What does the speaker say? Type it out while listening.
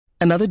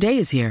Another day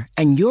is here,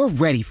 and you're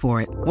ready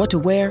for it. What to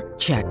wear?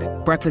 Check.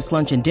 Breakfast,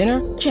 lunch, and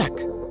dinner? Check.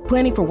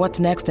 Planning for what's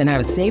next and how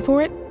to save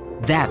for it?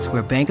 That's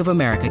where Bank of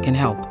America can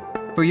help.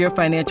 For your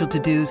financial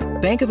to-dos,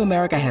 Bank of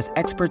America has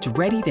experts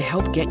ready to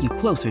help get you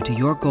closer to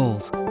your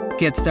goals.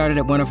 Get started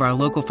at one of our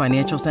local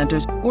financial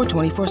centers or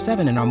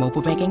 24/7 in our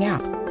mobile banking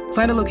app.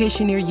 Find a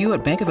location near you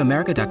at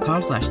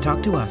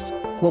bankofamerica.com/talktous.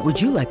 What would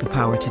you like the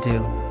power to do?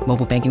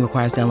 Mobile banking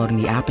requires downloading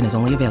the app and is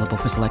only available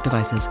for select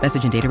devices.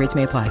 Message and data rates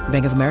may apply.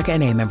 Bank of America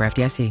N.A., member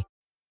FDIC.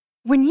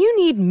 When you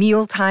need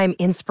mealtime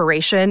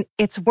inspiration,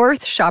 it's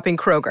worth shopping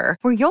Kroger,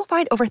 where you'll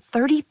find over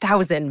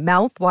 30,000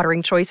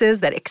 mouth-watering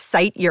choices that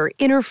excite your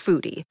inner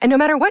foodie. And no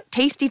matter what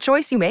tasty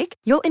choice you make,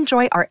 you'll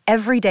enjoy our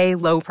everyday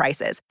low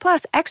prices,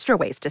 plus extra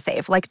ways to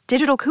save, like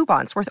digital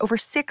coupons worth over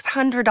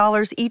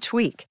 $600 each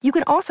week. You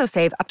can also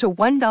save up to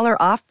 $1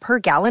 off per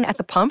gallon at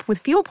the pump with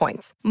fuel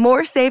points.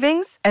 More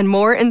savings and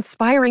more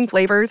inspiring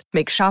flavors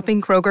make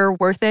shopping Kroger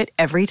worth it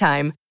every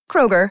time.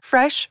 Kroger,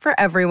 fresh for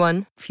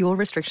everyone. Fuel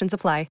restrictions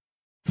apply.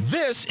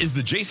 This is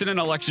the Jason and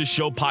Alexis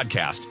Show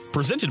podcast,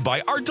 presented by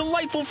our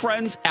delightful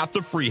friends at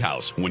the Free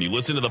House. When you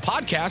listen to the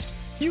podcast,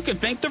 you can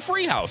thank the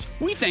Free House.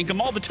 We thank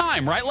them all the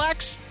time, right,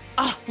 Lex?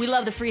 Oh, we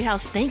love the Free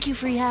House. Thank you,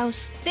 Free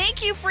House.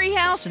 Thank you, Free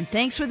House, and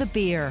thanks for the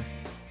beer.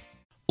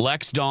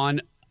 Lex,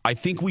 Dawn, I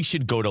think we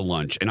should go to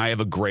lunch, and I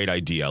have a great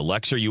idea.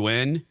 Lex, are you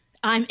in?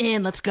 I'm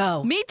in. Let's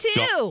go. Me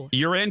too.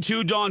 You're in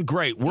too, Dawn?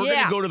 Great. We're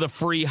going to go to the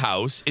Free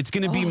House. It's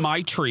going to be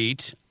my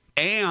treat,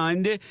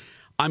 and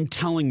I'm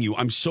telling you,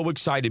 I'm so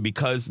excited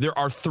because there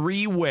are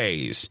 3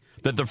 ways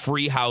that the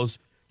Free House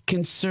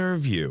can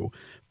serve you.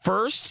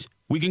 First,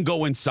 we can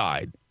go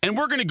inside. And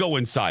we're going to go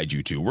inside,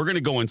 you two. We're going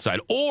to go inside.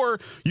 Or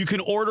you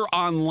can order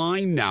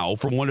online now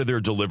from one of their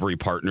delivery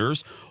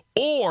partners.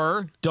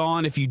 Or,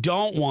 Dawn, if you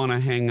don't want to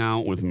hang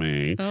out with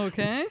me,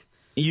 okay,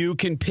 you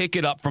can pick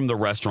it up from the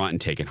restaurant and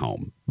take it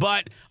home.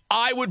 But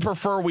I would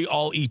prefer we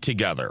all eat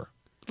together.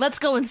 Let's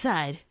go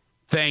inside.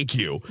 Thank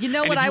you. You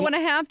know what I want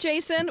to have,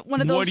 Jason?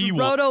 One of those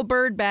Roto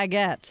Bird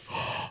baguettes.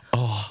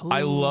 Oh,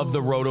 I love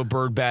the Roto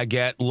Bird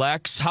baguette.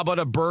 Lex, how about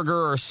a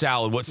burger or a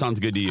salad? What sounds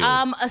good to you?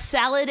 A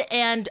salad,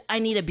 and I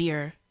need a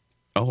beer.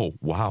 Oh,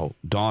 wow.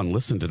 Dawn,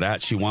 listen to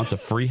that. She wants a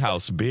Free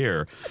House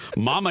beer.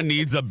 Mama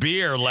needs a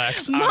beer,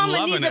 Lex.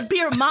 Mama needs a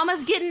beer.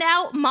 Mama's getting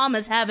out.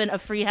 Mama's having a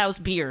Free House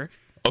beer.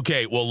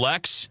 Okay, well,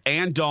 Lex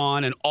and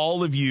Dawn and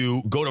all of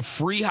you, go to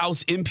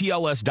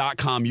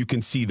freehousempls.com. You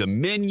can see the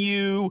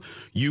menu.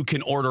 You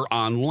can order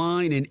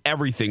online and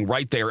everything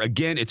right there.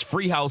 Again, it's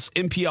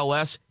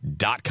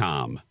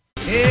freehousempls.com.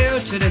 Ew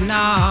to the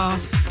no,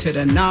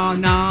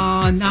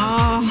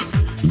 no.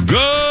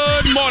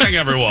 Good morning,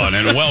 everyone,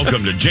 and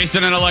welcome to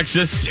Jason and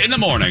Alexis in the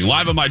Morning,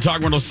 live on My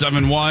Talk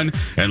 1071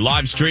 and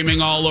live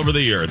streaming all over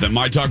the earth at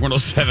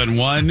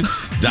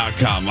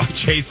MyTalk1071.com. I'm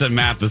Jason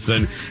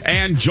Matheson,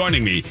 and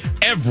joining me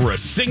every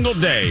single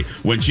day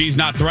when she's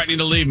not threatening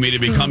to leave me to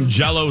become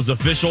Jell-O's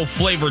official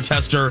flavor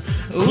tester,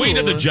 Queen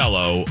of the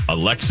Jell-O,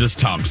 Alexis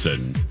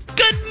Thompson.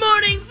 Good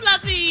morning,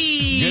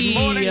 Fluffy. Good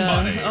morning,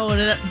 buddy.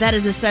 That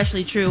is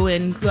especially true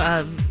in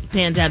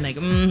pandemic.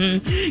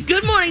 Mm-hmm.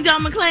 Good morning,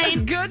 Don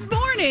McClain. Good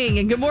morning,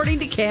 and good morning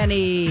to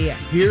Kenny.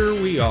 Here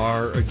we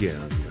are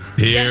again.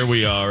 Here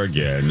we are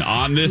again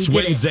on this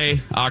Wednesday,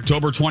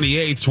 October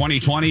 28th,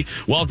 2020.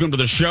 Welcome to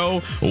the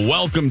show.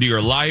 Welcome to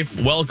your life.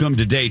 Welcome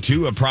to day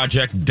 2 of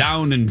Project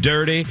Down and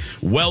Dirty.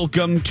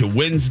 Welcome to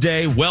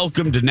Wednesday.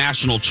 Welcome to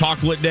National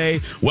Chocolate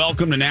Day.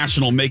 Welcome to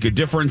National Make a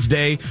Difference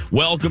Day.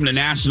 Welcome to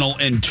National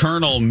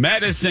Internal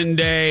Medicine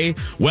Day.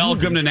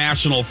 Welcome to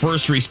National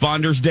First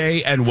Responders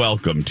Day. And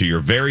welcome to your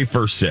very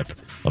first sip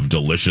of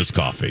delicious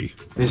coffee.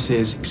 This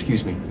is,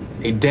 excuse me,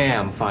 a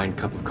damn fine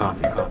cup of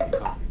coffee.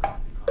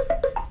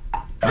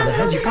 How the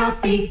hell's your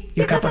coffee?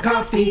 Your cup of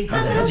coffee?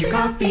 How the hell's your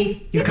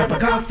coffee? Your cup of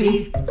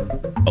coffee?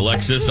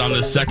 Alexis, on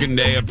the second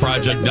day of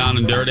Project Down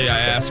and Dirty, I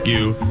ask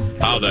you,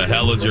 how the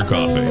hell is your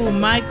coffee? Oh,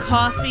 my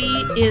coffee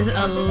is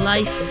a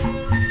life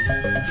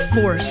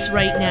force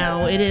right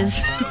now. It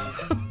is.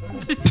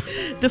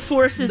 The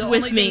force is with me. The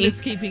only thing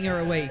that's keeping her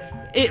awake.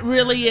 It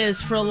really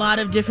is, for a lot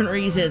of different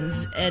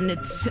reasons. And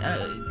it's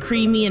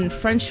creamy and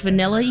French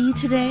vanilla-y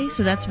today,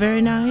 so that's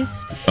very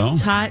nice. Oh.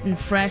 It's hot and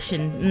fresh,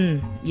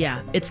 and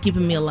yeah, it's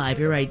keeping me alive.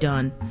 You're right,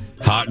 Dawn.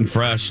 Hot and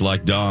fresh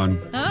like Dawn.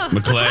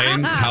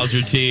 McClain, how's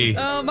your tea?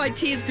 Oh, my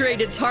tea's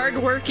great. It's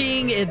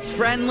hardworking, it's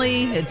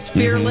friendly, it's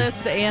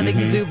fearless, and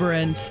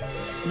exuberant.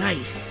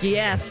 Nice.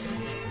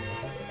 Yes.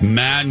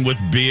 Man with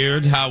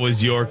beard, how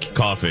is your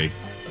coffee?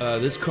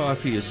 This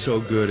coffee is so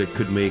good it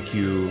could make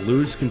you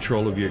lose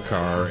control of your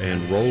car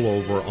and roll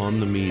over on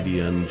the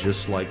median,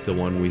 just like the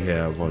one we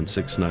have on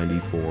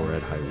 694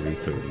 at Highway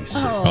 36.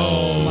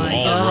 Oh my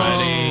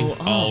already,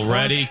 gosh.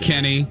 already,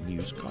 Kenny.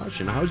 Use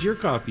caution. How's your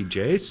coffee,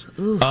 Jace?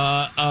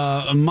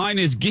 Mine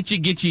is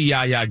gitchy,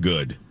 ya,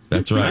 good.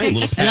 That's right.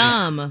 Nice.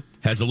 Yum.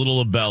 Has a little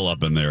labelle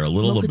up in there. A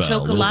little Mocha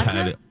labelle.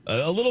 chocolate?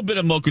 A little bit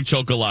of mocha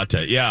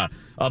chocolate. Yeah.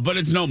 But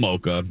it's no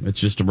mocha. It's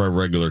just a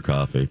regular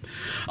coffee.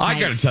 I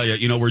got to tell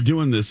you, we're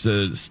doing this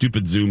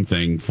stupid Zoom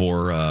thing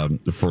for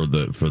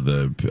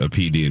the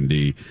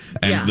PD&D,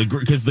 and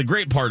because the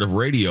great part of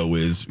radio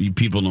is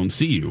people don't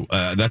see you.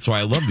 That's why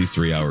I love these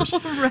 3 hours.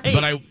 Right.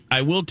 But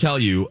I will tell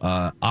you,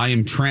 I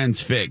am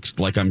transfixed,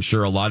 like I'm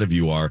sure a lot of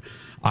you are.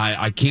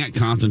 I can't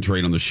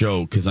concentrate on the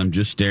show because I'm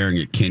just staring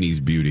at Kenny's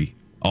beauty.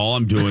 All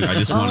I'm doing, I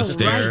just want to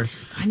stare.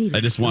 Right.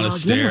 I just want to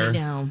stare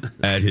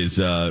at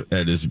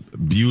his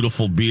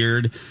beautiful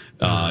beard.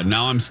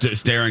 Now I'm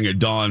staring at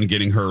Dawn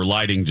getting her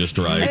lighting just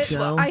right.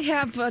 I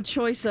have a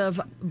choice of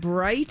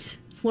bright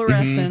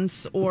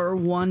fluorescence or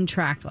one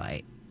track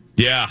light.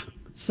 Yeah.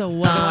 So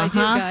what do I do,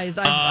 guys?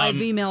 I've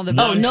emailed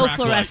about no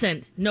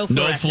fluorescent. No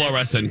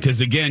fluorescent. Because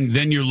again,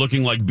 then you're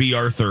looking like B.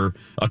 Arthur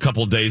a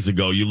couple days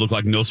ago. You look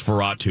like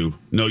Nosferatu.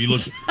 No, you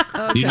look.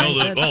 Okay,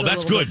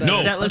 that's good.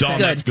 No, that looks Dawn,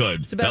 good. that's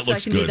good. It's the best that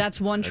looks I can good. do.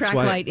 That's one track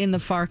light in the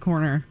far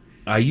corner.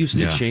 I used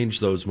to change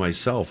those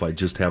myself. I'd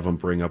just have them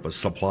bring up a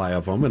supply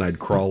of them, and I'd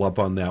crawl up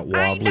on that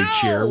wobbly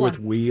chair with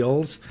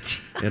wheels,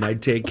 and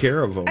I'd take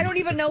care of them. I don't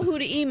even know who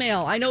to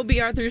email. I know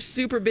B. Arthur's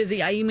super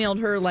busy. I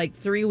emailed her like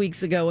 3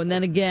 weeks ago, and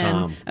then again,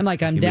 Tom. I'm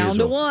like, I'm down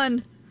to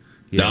one.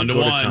 Down to go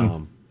one. To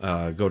Tom.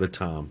 Go to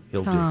Tom.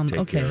 He'll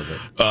take care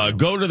of it.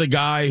 Go to the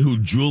guy who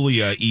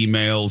Julia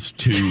emails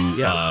to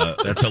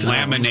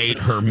laminate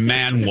her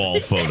man wall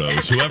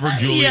photos. Whoever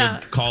Julia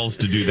calls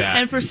to do that.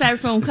 And for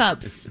styrofoam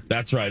cups.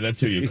 That's right.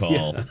 That's who you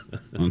call.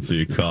 That's who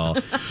you call.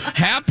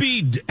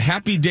 Happy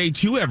day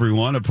to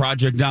everyone. A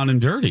project down and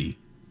dirty.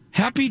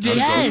 Happy day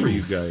How'd it to go for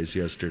you guys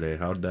yesterday?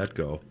 How'd that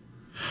go?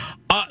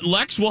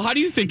 Lex, well, how do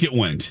you think it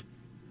went?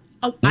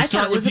 Oh, I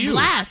thought it was a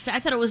blast.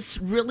 I thought it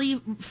was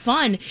really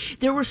fun.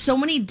 There were so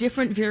many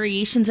different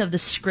variations of the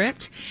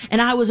script,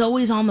 and I was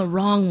always on the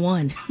wrong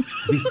one.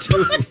 Me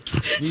too.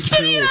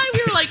 Kenny and I, we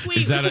were like, wait,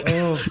 is that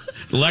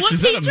Lex, what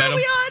is that a page are we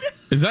metaphor? on?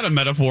 Is that a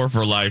metaphor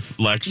for life,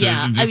 Lex?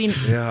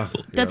 Yeah,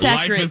 that's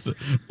accurate.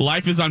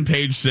 Life is on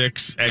page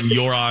 6, and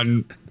you're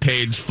on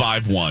page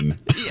 5.1.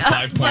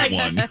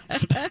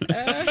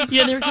 5.1.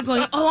 Yeah, they were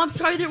going, oh, I'm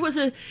sorry, there was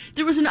an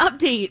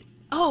update.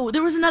 Oh,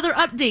 there was another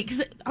update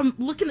because I'm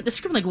looking at the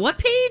script like, what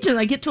page? And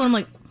I get to it, I'm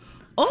like,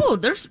 oh,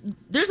 there's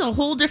a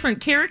whole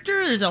different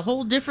character. There's a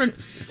whole different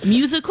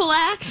musical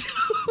act.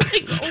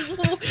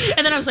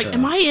 And then I was like,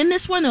 am I in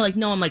this one? They're like,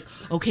 no. I'm like,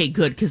 okay,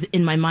 good. Because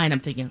in my mind, I'm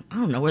thinking, I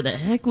don't know where the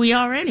heck we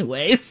are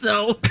anyway.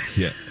 So,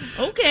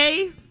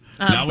 okay.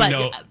 Now we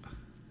know.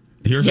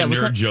 Here's a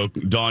nerd joke.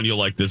 Dawn, you'll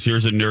like this.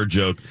 Here's a nerd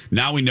joke.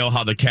 Now we know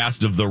how the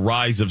cast of The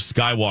Rise of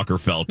Skywalker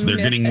felt. They're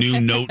getting new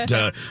note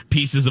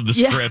pieces of the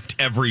script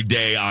every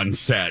day on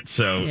set.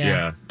 So,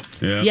 yeah,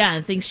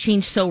 and things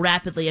change so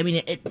rapidly. I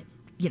mean,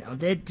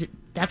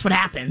 that's what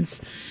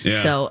happens.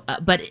 Yeah. So,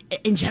 but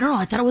in general,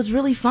 I thought it was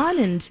really fun,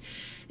 and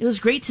it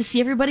was great to see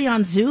everybody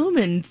on Zoom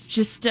and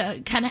just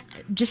kind of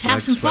just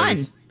have some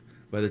fun.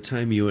 By the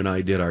time you and I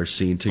did our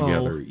scene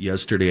together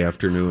yesterday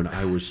afternoon,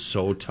 I was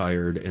so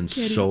tired and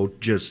so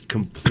just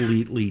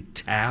completely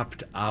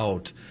tapped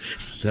out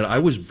that I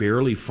was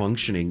barely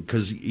functioning.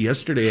 Because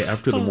yesterday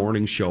after the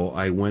morning show,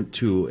 I went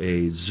to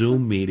a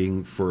Zoom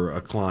meeting for a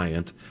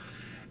client.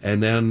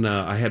 And then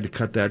I had to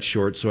cut that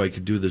short so I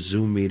could do the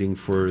Zoom meeting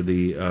for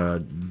the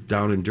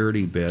Down and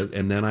Dirty bit.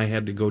 And then I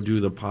had to go do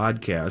the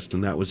podcast,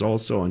 and that was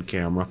also on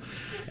camera.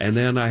 And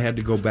then I had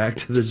to go back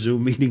to the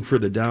Zoom meeting for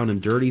the Down and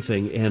Dirty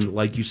thing. And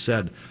like you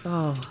said,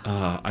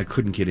 I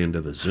couldn't get into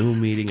the Zoom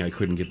meeting. I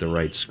couldn't get the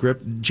right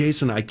script.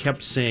 Jason, I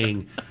kept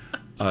saying,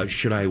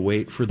 should I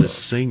wait for the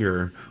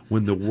singer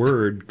when the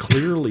word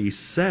clearly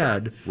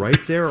said right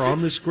there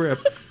on the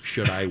script,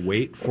 should I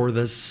wait for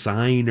the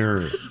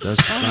signer? The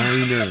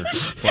signer.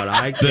 But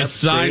I kept the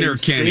signer,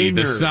 Kenny.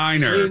 Singer, the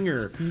signer.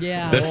 Singer.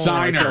 Yeah. The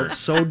signer. I felt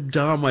so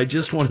dumb. I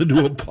just wanted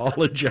to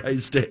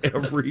apologize to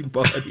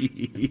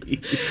everybody.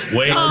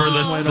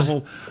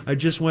 I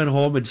just went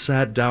home and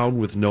sat down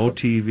with no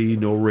TV,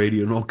 no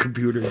radio, no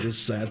computer.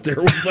 Just sat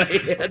there with my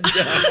head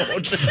down. I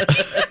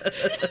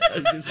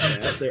just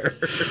sat there.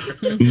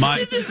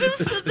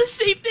 The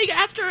same thing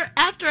after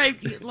I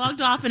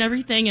logged off and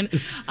everything, and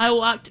I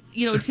walked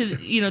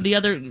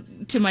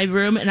to my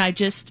room, and I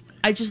just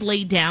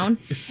laid down,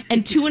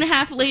 and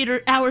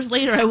 2.5 hours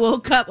later I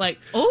woke up like,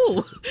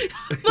 oh,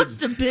 must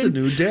have been it's a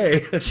new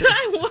day.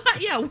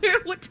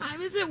 What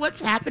time is it?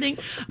 What's happening?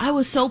 I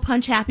was so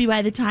punch happy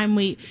by the time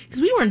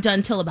because we weren't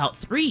done till about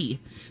 3,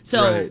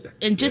 so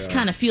and just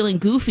kind of feeling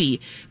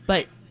goofy,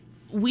 but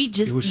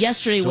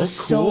yesterday was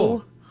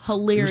so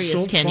hilarious. It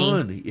was so Kenny.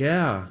 Fun.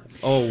 Yeah.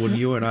 Oh, when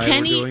you and I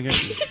were doing it.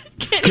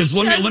 Because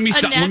let me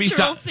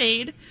stop.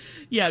 Fade.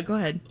 Yeah, go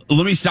ahead.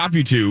 Let me stop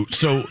you two.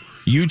 So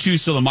you two,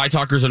 so the My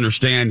Talkers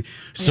understand.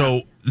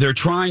 So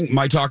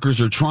My Talkers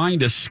are trying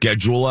to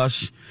schedule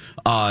us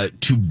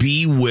to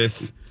be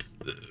with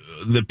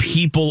the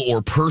people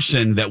or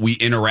person that we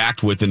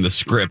interact with in the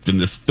script, in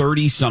this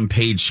 30-some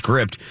page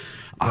script.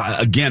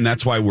 Again,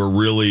 that's why we're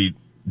really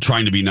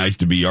trying to be nice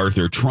to be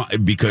Arthur,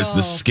 because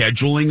the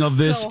scheduling of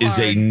this is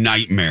a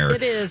nightmare.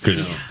 It is.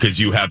 Because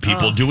you have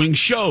people doing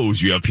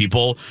shows. You have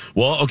people,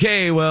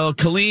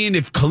 Colleen,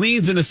 if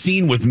Colleen's in a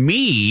scene with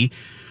me,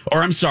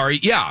 or I'm sorry,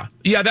 yeah,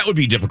 that would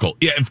be difficult.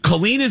 Yeah, if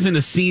Colleen is in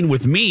a scene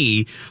with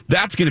me,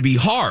 that's going to be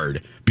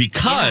hard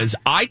because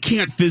I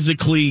can't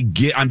physically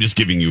I'm just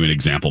giving you an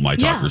example, my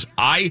talkers.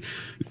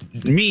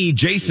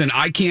 Jason,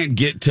 I can't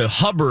get to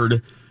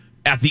Hubbard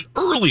at the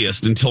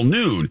earliest until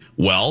noon.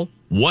 Well,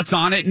 what's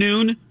on at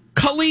noon?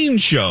 Colleen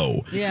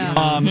show. Yeah.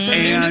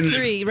 And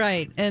 3,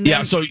 right. And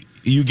so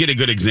you get a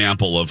good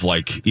example of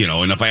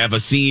and if I have a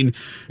scene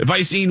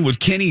with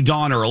Kenny,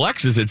 Dawn, or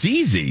Alexis, it's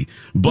easy,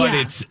 but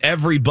it's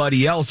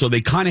everybody else. So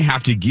they kind of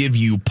have to give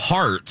you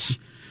parts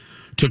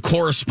to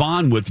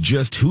correspond with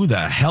just who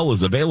the hell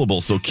is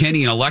available. So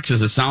Kenny and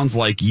Alexis, it sounds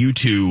like you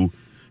two,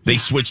 they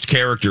switched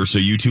characters, so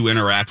you two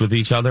interact with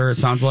each other, it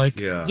sounds like?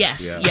 Yeah.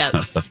 Yes,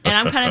 yeah. And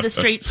I'm kind of the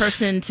straight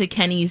person to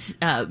Kenny's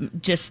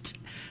just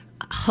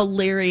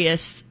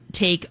hilarious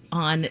take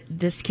on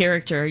this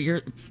character.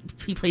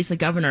 He plays the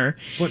governor.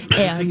 But the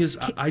thing is,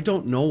 I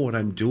don't know what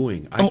I'm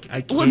doing. I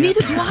can't. Well,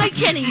 neither do I,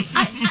 Kenny.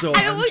 I feel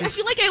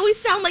like I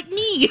always sound like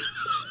me.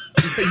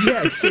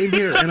 Yeah, same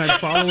here. And I'm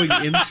following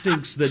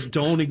instincts that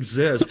don't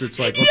exist. It's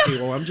like, okay,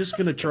 well, I'm just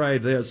going to try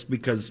this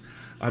because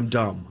I'm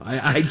dumb.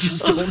 I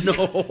just don't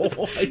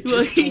know.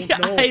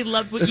 I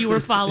loved what you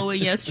were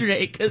following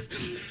yesterday because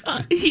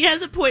he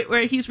has a point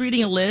where he's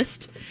reading a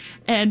list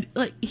and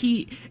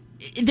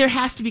there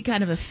has to be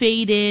kind of a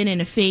fade in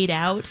and a fade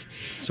out.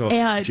 So,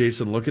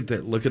 Jason, look at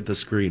the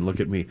screen.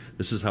 Look at me.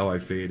 This is how I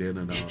fade in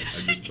and out. I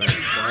just back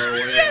far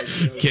away.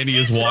 Kenny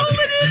is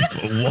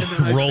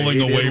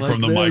rolling away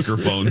from the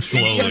microphone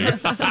slowly.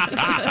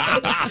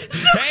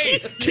 Hey,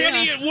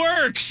 Kenny, it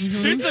works.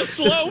 It's a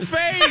slow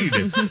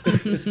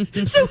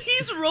fade. So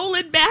he's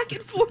rolling back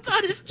and forth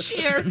on his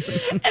chair,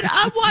 and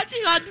I'm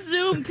watching on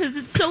Zoom because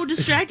it's so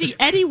distracting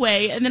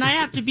anyway. And then I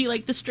have to be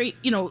like the straight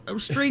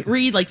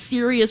read, like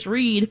serious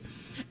read.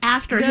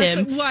 After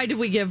him. Why did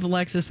we give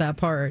Alexis that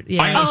part?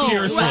 Yeah, I know,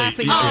 seriously.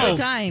 Laughing all the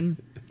time.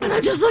 And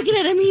I'm just looking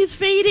at him. He's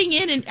fading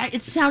in, and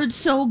it sounded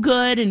so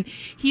good. And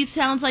he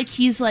sounds like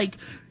he's like,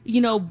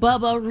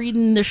 Bubba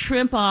reading the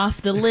shrimp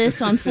off the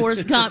list on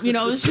Forrest Gump.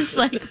 It's just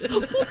like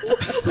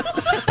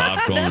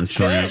popcorn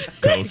shrimp,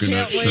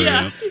 coconut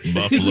shrimp,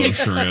 buffalo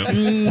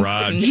shrimp,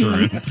 fried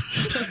shrimp,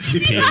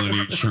 peel and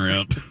eat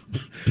shrimp,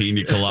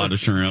 pina colada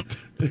shrimp.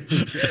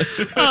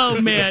 Oh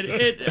man,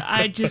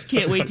 I just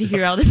can't wait to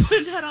hear how they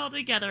put that all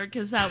together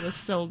because that was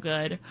so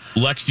good.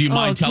 Lex, do you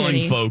mind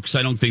telling folks?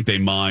 I don't think they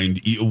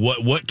mind.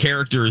 What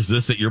character is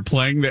this that you're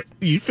playing that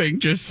you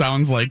think just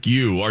sounds like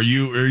you?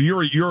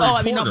 You're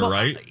a reporter,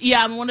 right?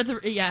 Yeah, I'm one of the.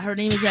 Yeah, her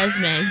name is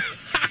Esme,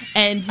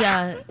 and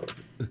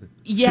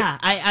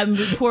I'm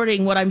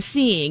reporting what I'm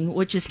seeing,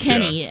 which is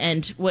Kenny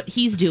and what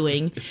he's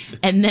doing,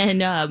 and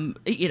then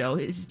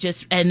it's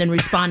just and then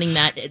responding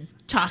that,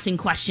 tossing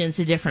questions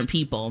to different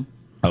people.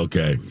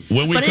 Okay.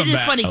 But it is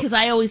funny because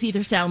I always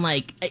either sound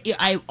like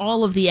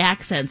all of the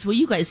accents. Well,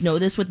 you guys know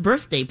this with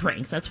birthday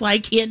pranks. That's why I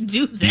can't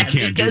do that.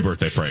 You can't do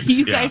birthday pranks.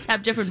 You guys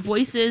have different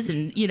voices,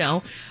 and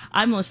I'm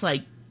almost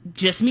like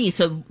just me.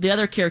 So the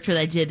other character that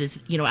I did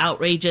is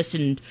outrageous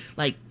and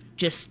like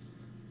just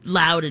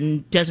loud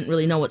and doesn't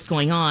really know what's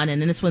going on.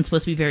 And then this one's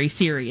supposed to be very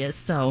serious.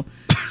 So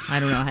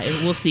I don't know.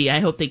 We'll see. I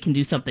hope they can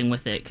do something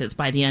with it because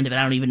by the end of it,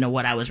 I don't even know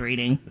what I was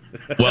reading.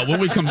 Well, when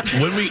we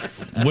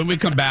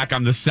come back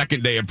on the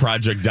second day of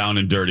Project Down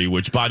and Dirty,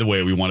 which, by the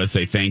way, we want to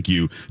say thank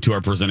you to our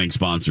presenting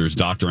sponsors,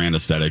 Dr.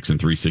 Anesthetics and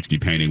 360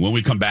 Painting. When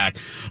we come back,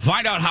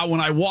 find out how when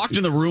I walked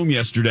in the room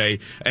yesterday,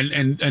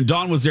 and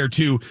Dawn was there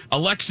too,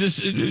 Alexis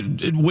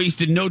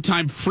wasted no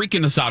time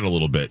freaking us out a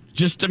little bit.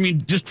 Just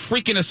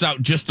freaking us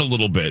out just a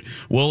little bit.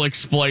 We'll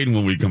explain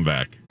when we come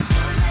back.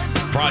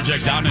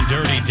 Project Down and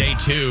Dirty, day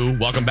 2.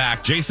 Welcome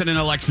back. Jason and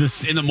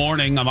Alexis in the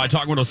morning on My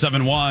Talk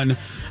 107.1.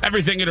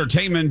 Everything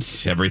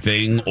entertainment,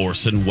 everything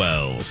Orson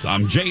Welles.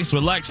 I'm Jace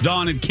with Lex,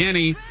 Dawn, and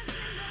Kenny.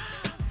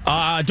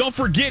 Don't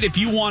forget, if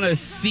you want to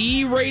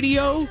see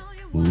radio,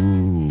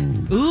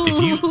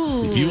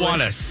 if you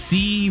want to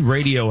see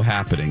radio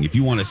happening, if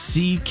you want to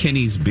see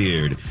Kenny's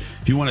beard,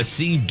 if you want to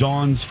see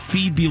Dawn's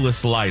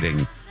fabulous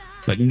lighting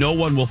that no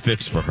one will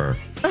fix for her.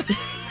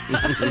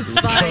 It's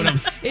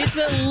fine. It's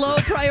a low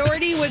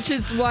priority, which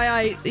is why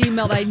I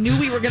emailed. I knew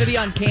we were going to be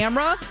on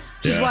camera,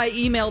 which is why I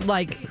emailed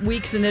like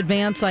weeks in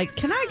advance, like,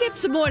 can I get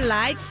some more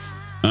lights?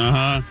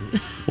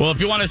 Well,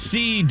 if you want to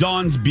see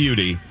Dawn's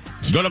beauty,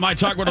 go to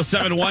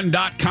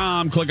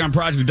mytalk1071.com, click on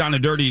Project Down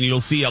and Dirty, and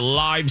you'll see a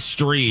live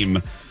stream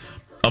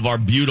of our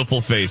beautiful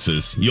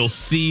faces. You'll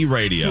see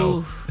radio.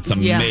 Ooh, it's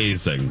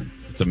amazing.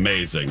 Yeah. It's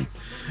amazing.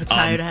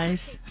 Tired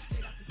eyes.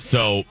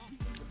 So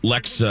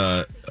Lex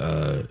was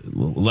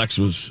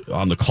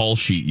on the call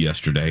sheet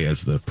yesterday,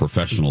 as the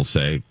professionals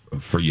say,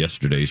 for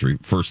yesterday's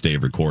first day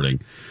of recording.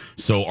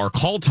 So our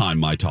call time,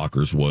 My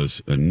Talkers,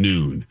 was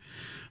noon.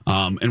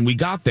 And we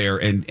got there,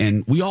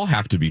 and we all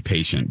have to be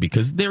patient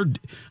because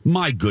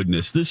my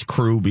goodness, this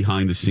crew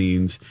behind the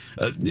scenes,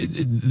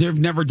 they've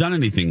never done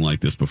anything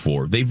like this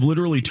before. They've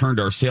literally turned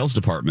our sales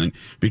department,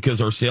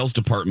 because our sales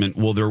department,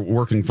 well, they're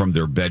working from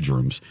their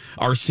bedrooms.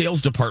 Our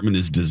sales department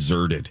is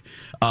deserted.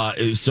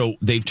 So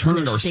they've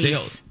turned our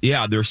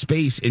their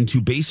space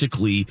into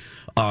basically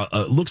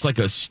looks like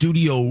a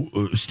studio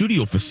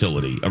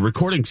facility, a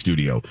recording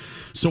studio.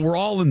 So we're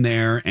all in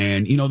there,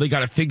 and they got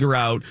to figure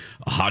out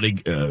how to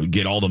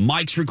get all the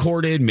mics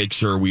recorded, make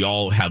sure we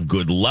all have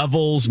good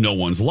levels, no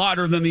one's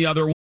louder than the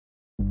other one.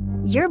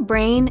 Your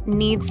brain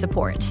needs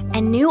support,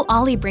 and new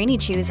Ollie Brainy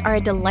Chews are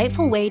a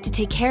delightful way to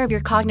take care of your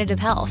cognitive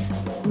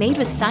health. Made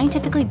with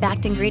scientifically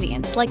backed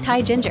ingredients like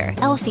Thai ginger,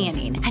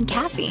 L-theanine, and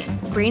caffeine,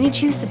 Brainy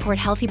Chews support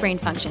healthy brain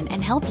function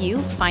and help you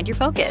find your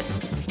focus,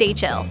 stay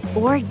chill,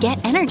 or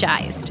get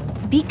energized.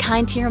 Be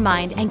kind to your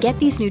mind and get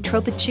these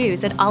nootropic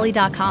chews at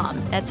ollie.com.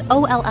 That's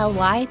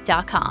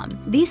OLLY.com.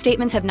 These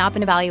statements have not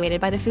been evaluated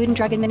by the Food and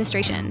Drug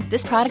Administration.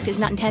 This product is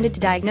not intended to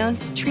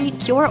diagnose, treat,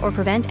 cure, or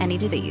prevent any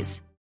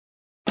disease.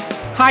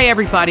 Hi,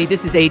 everybody.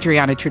 This is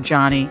Adriana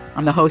Trajani.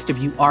 I'm the host of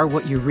You Are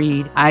What You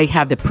Read. I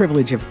have the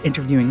privilege of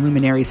interviewing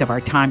luminaries of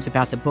our times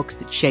about the books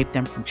that shaped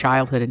them from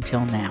childhood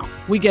until now.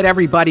 We get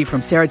everybody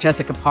from Sarah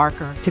Jessica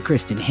Parker to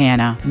Kristen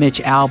Hanna,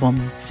 Mitch Albom,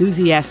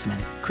 Susie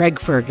Essman, Craig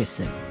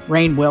Ferguson,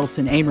 Rainn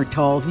Wilson, Amor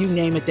Tolls, you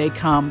name it, they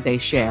come, they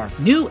share.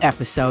 New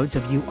episodes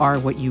of You Are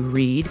What You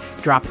Read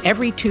drop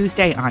every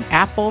Tuesday on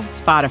Apple,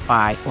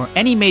 Spotify, or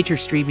any major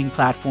streaming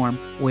platform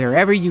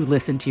wherever you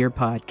listen to your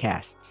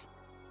podcasts.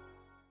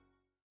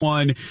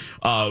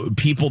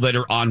 People that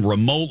are on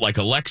remote like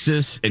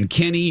Alexis and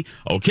Kenny,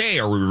 okay,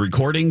 are we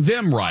recording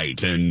them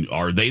right? And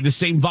are they the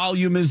same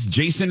volume as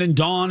Jason and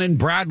Dawn and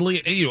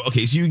Bradley?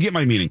 Okay, so you get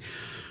my meaning.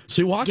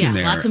 So you walk in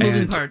there. Lots of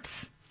moving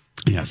parts.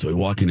 Yeah, so we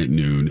walk in at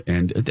noon,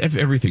 and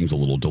everything's a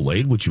little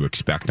delayed, which you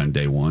expect on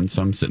day one.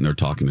 So I'm sitting there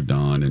talking to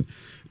Dawn, and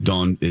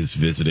Dawn is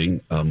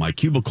visiting my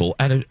cubicle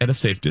at a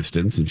safe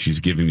distance, and she's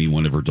giving me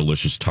one of her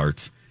delicious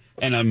tarts.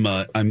 And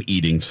I'm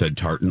eating said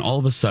tart, and all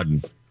of a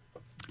sudden,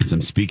 as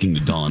I'm speaking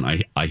to Dawn,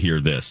 I hear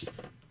this.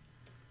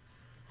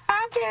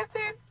 Hi,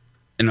 Jason.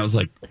 And I was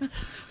like...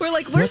 We're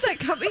like, where's that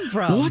coming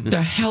from? What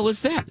the hell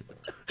is that?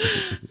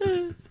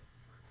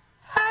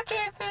 Hi,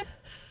 Jason.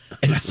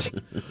 And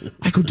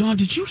I go, Dawn,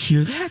 did you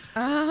hear that?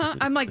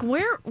 I'm like,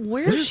 where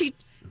is she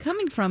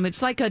coming from?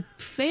 It's like a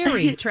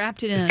fairy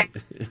trapped in a...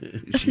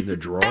 Is she in a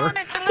drawer? Dawn,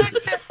 it's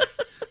Alexis.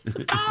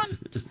 Dawn,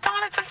 it's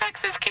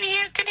Alexis. Can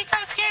you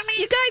guys hear me?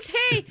 You guys,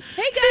 hey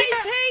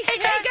guys, hey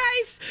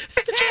guys,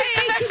 hey,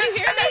 can you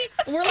hear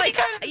me? We're like,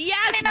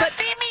 yes, but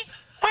see me?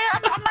 Where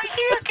am I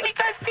here? Can you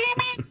guys see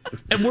me?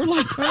 And we're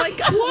like,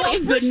 what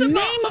in the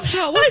name of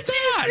hell is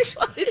that?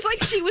 It's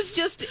like she was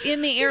just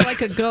in the air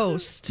like a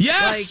ghost.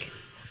 Yes. Like,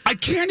 I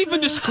can't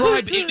even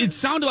describe it. It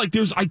sounded like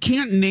I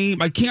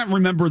can't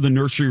remember the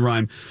nursery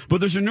rhyme, but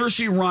there's a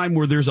nursery rhyme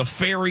where there's a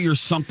fairy or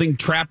something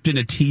trapped in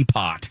a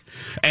teapot.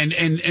 And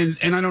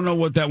I don't know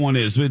what that one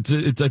is. I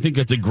think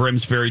it's a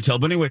Grimm's fairy tale.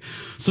 But anyway,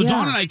 so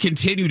Dawn and I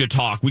continue to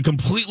talk. We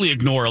completely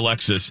ignore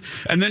Alexis.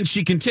 And then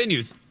she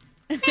continues.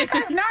 Can you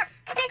guys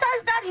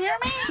not hear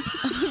me?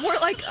 We're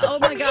like, oh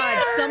my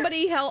God,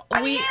 somebody help.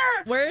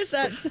 Where is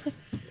that?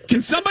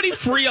 Can somebody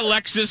free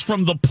Alexis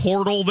from the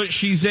portal that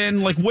she's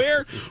in? Like,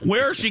 where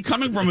is she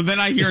coming from? And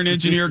then I hear an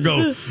engineer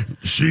go,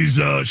 she's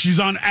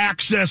on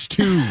access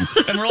 2.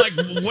 And we're like,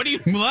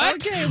 what?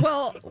 Okay,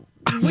 well,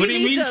 we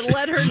need to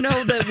let her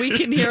know that we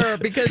can hear her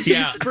because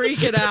she's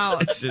freaking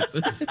out.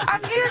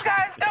 I'm here,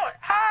 guys.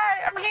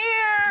 Hi, I'm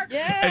here.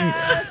 Yes.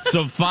 And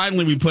so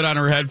finally we put on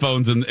her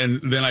headphones and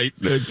then I...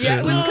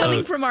 it was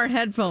coming from our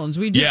headphones.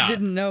 We just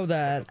didn't know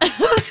that.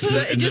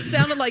 It just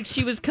sounded like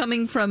she was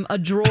coming from a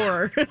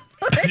drawer.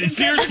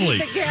 Seriously.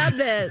 The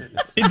cabinet.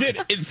 It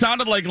did. It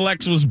sounded like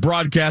Lex was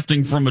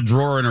broadcasting from a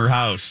drawer in her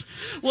house.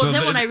 Well, so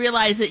then when I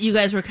realized that you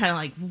guys were kind of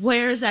like,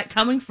 where is that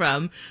coming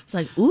from? It's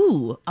like,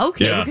 ooh,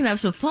 okay, we're going to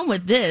have some fun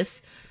with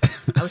this.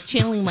 I was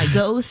channeling my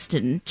ghost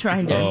and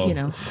trying to,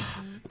 it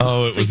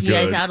was freak you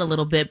guys out a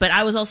little bit. But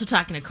I was also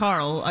talking to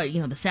Carl,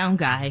 the sound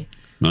guy.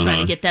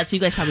 Trying to get that, so you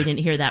guys probably didn't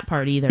hear that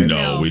part either.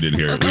 No, we didn't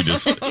hear it.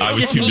 I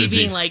was too busy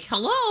being like,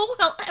 hello,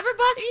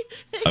 everybody.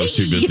 Hey. I was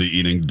too busy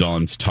eating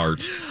Dawn's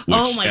tart,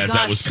 which,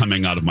 that was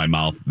coming out of my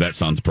mouth, that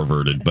sounds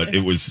perverted, but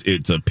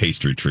it's a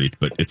pastry treat,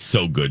 but it's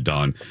so good,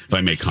 Dawn. If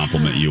I may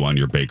compliment you on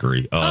your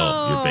bakery.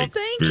 Thank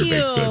you. Baked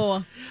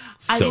goods.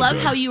 I love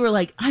how you were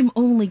like, I'm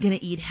only going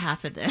to eat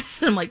half of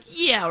this. I'm like,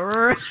 yeah,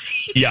 right.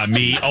 Yeah,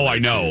 me. Oh, I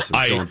know.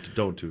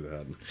 Don't do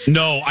that.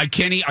 No,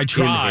 Kenny, I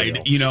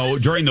tried.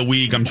 During the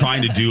week, I'm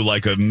trying to do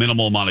like a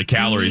minimal amount of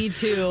calories. Me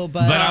too,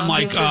 but I'm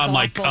like,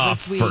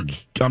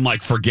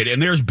 forget it.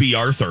 And there's B.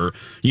 Arthur.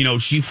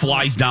 She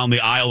flies down the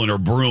aisle in her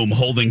broom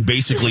holding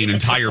basically an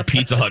entire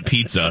Pizza Hut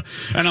pizza.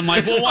 And I'm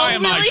like, well, why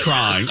am I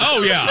trying?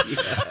 Oh, yeah.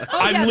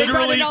 They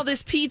brought in all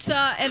this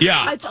pizza, and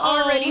it's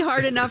already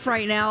hard enough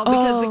right now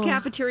because the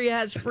cafeteria cafeteria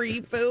has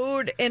free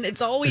food, and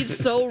it's always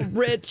so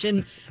rich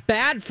and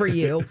bad for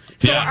you.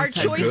 So our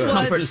choice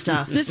was,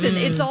 stuff. Listen,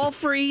 it's all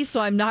free, so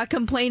I'm not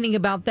complaining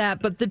about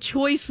that. But the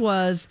choice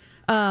was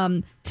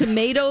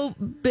tomato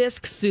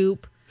bisque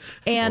soup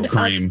and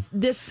cream.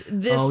 This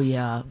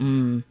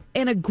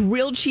and a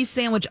grilled cheese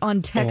sandwich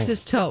on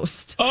Texas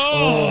toast. Oh,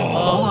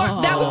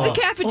 Or that was the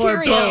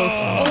cafeteria,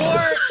 or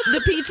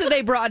the pizza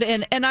they brought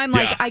in. And I'm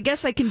like, Yeah. I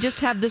guess I can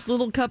just have this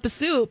little cup of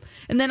soup.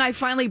 And then I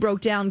finally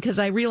broke down because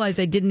I realized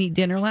I didn't eat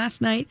dinner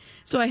last night,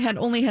 so I had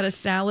only had a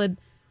salad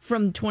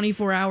from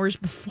 24 hours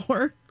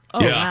before.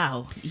 Oh, Yeah.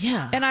 wow.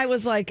 Yeah. And I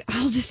was like,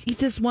 I'll just eat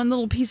this one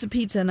little piece of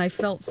pizza, and I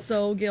felt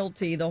so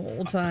guilty the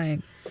whole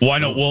time. well, I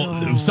know.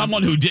 Well,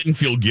 someone who didn't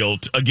feel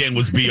guilt again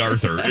was B.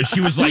 Arthur. She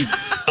was like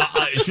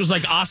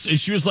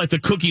the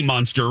Cookie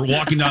Monster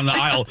walking down the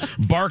aisle,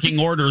 barking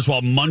orders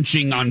while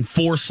munching on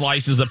 4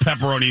 slices of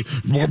pepperoni.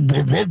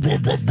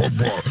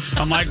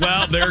 I'm like,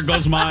 well, there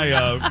goes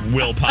my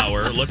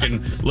willpower.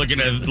 Looking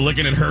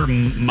at her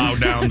mow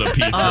down the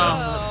pizza.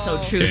 Oh, so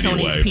true. Someone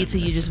Anyway. eats pizza,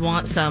 you just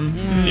want some.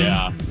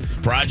 Yeah.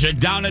 Project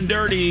Down and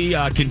Dirty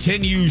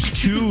continues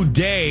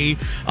today.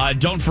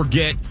 Don't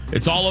forget,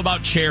 it's all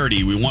about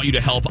charity. We want you to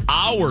help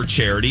our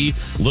charity,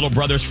 Little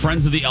Brothers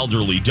Friends of the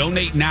Elderly.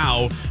 Donate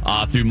now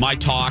through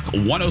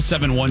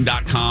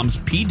mytalk1071.com's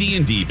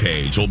PD&D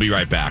page. We'll be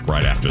right back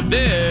right after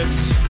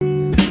this.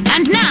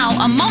 And now,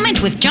 a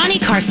moment with Johnny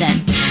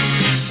Carson.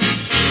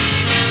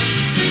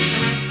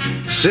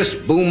 Sis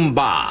boom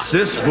ba.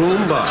 Sis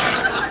boom ba.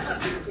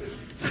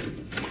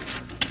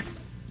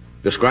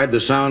 Describe the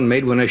sound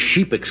made when a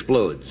sheep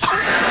explodes.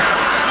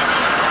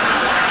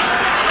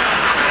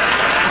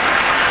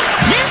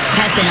 This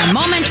has been a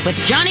moment with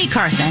Johnny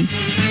Carson.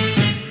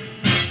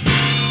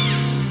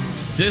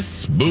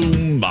 Sis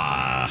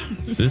Boomba.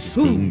 Sis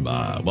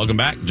Boomba. Welcome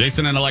back.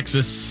 Jason and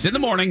Alexis in the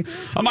morning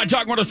on My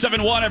Talk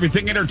 1071,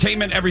 Everything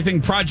Entertainment,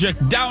 Everything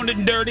Project Down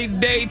and Dirty,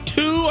 Day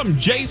 2. I'm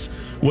Jace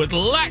with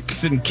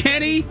Lex and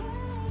Kenny.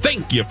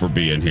 Thank you for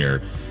being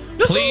here.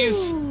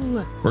 Please,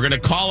 we're going to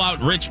call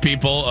out rich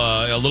people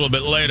a little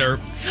bit later.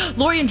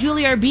 Lori and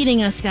Julie are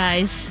beating us,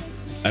 guys.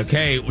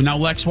 Okay, now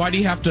Lex, why do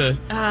you have to?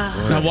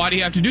 Now, why do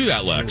you have to do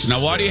that, Lex? Now,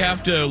 why do you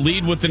have to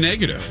lead with the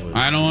negative?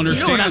 I don't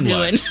understand, You know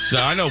what I'm Lex.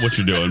 I know what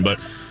you're doing, but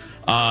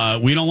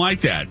we don't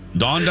like that.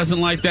 Dawn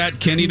doesn't like that.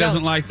 Kenny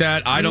doesn't like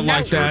that. I don't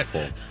like that.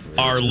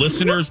 Our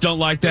listeners don't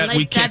like that. Like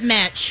We can't. that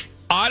match.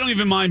 I don't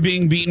even mind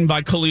being beaten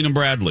by Colleen and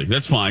Bradley.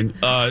 That's fine.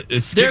 They're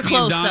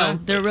close, though.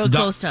 They're real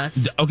close to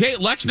us. Okay,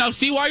 Lex, now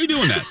see why you're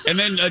doing that. And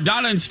then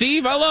Donna and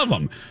Steve, I love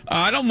them.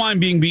 I don't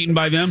mind being beaten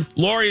by them.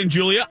 Lori and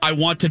Julia, I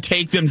want to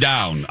take them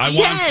down. I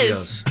want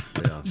Yes.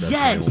 Yeah, that's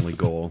my only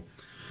goal.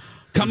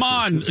 Come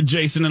on,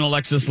 Jason and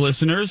Alexis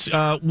listeners.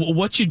 Are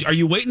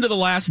you waiting to the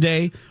last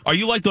day? Are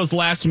you like those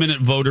last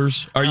minute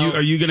voters? Are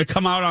you going to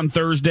come out on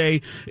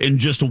Thursday and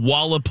just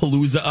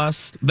Wallapalooza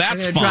us?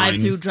 That's They're fine. gonna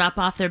drive through, drop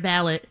off their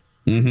ballot.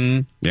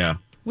 Mm-hmm. Yeah.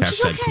 Which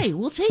is okay.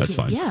 We'll take That's it.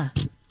 fine. Yeah.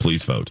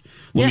 Please vote.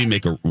 Let me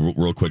make a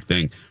real quick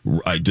thing.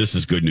 This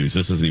is good news.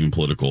 This isn't even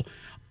political.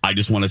 I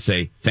just want to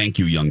say thank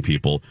you, young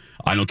people.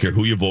 I don't care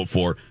who you vote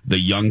for. The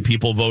young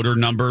people voter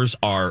numbers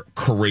are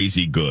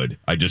crazy good.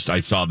 I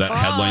saw that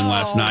headline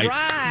last night.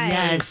 Right.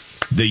 Yes.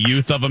 The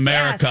youth of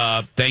America,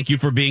 Yes. Thank you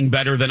for being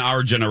better than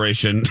our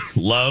generation.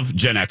 Love,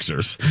 Gen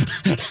Xers.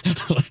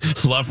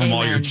 Love from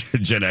all your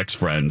Gen X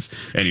friends.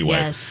 Anyway,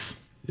 Yes.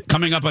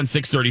 coming up on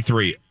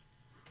 6:33,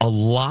 a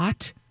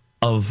lot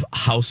of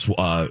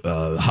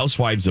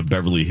Housewives of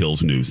Beverly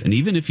Hills news. And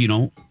even if you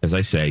don't, as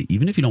I say,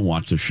 even if you don't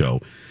watch the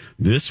show,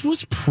 this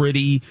was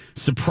pretty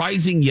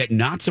surprising yet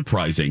not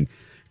surprising.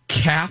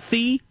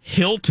 Kathy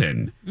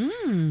Hilton,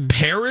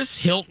 Paris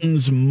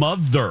Hilton's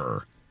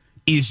mother,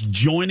 is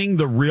joining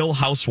the Real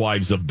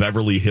Housewives of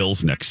Beverly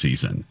Hills next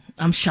season.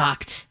 I'm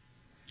shocked.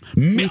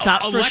 We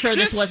thought for sure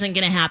this Alexis? wasn't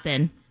going to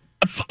happen.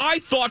 I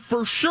thought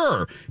for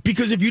sure,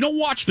 because if you don't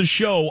watch the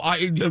show,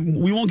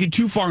 we won't get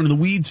too far into the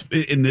weeds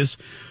in this,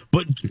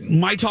 but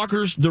my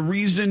talkers, the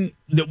reason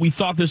that we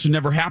thought this would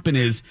never happen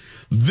is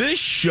this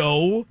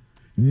show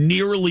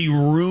nearly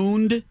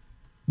ruined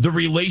the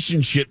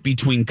relationship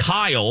between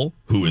Kyle,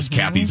 who is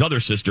Kathy's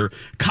other sister,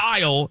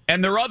 Kyle,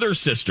 and their other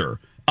sister,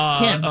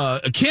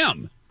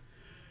 Kim.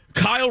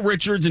 Kyle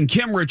Richards and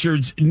Kim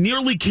Richards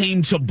nearly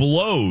came to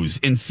blows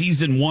in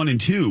season 1 and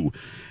 2,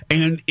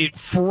 and it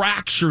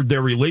fractured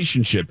their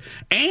relationship.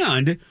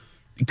 And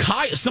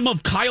some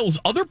of Kyle's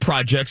other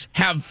projects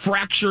have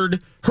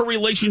fractured her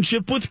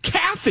relationship with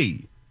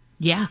Kathy.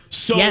 Yeah.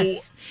 So,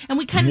 yes. And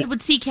we kind of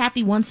would see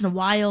Kathy once in a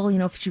while,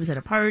 if she was at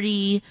a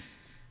party.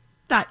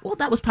 Thought, well,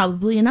 that was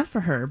probably enough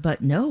for her.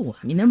 But no,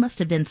 I mean, there must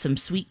have been some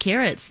sweet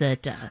carrots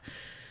that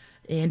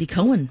Andy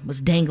Cohen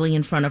was dangling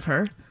in front of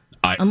her.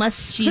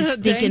 Unless she's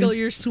dangle thinking,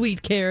 your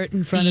sweet carrot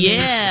in front of me.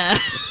 yeah.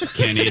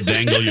 Can you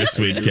dangle your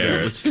sweet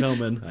carrots? It's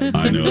coming.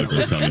 I knew it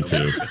was coming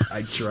too.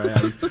 I tried.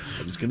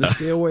 I was going to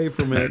stay away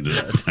from it.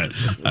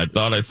 I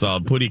thought I saw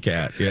a putty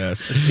cat.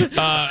 Yes.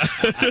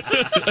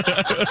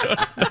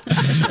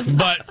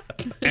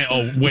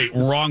 Wait,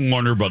 wrong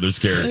Warner Brothers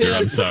character.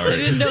 I'm sorry. I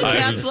didn't know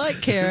cats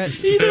like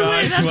carrots.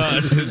 Well,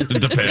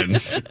 it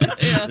depends.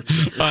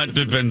 It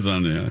depends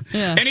on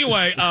Yeah.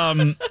 Anyway,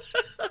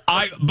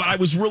 I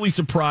was really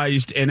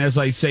surprised, and as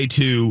I say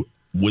too,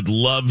 would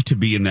love to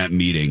be in that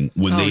meeting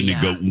when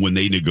when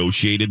they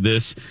negotiated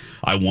this.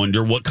 I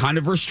wonder what kind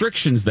of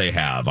restrictions they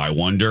have. I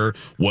wonder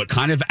what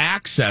kind of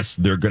access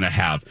they're going to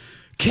have.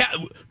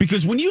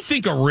 Because when you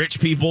think of rich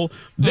people,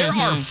 there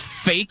are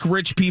fake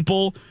rich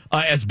people,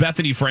 as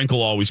Bethany Frankel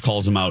always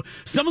calls them out.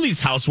 Some of these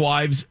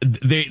housewives,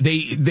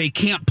 they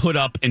can't put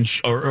up and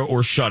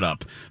or shut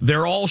up.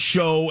 They're all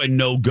show and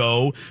no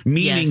go,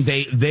 meaning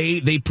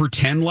they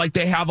pretend like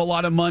they have a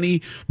lot of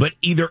money, but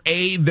either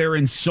A, they're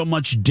in so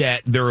much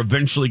debt they're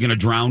eventually going to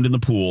drown in the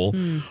pool,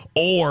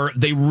 or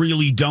they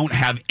really don't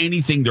have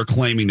anything they're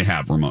claiming to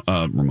have.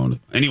 Ramona.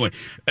 Anyway,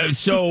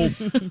 so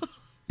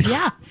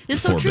Yeah,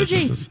 it's so true,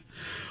 businesses. Jace.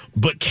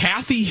 But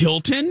Kathy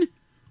Hilton,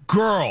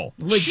 girl,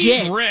 Legit.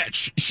 she's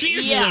rich.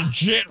 She's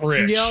legit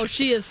rich. Yo,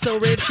 she is so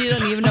rich, she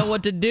doesn't even know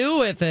what to do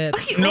with it.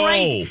 No.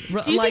 Right.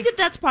 Do you think that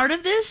that's part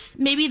of this?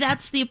 Maybe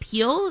that's the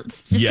appeal.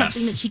 It's just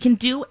something that she can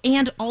do.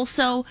 And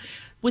also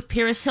with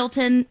Paris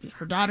Hilton,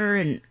 her daughter,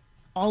 and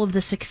all of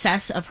the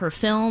success of her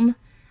film.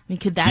 I mean,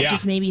 could that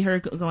just maybe her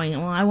going,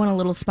 well, I want a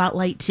little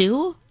spotlight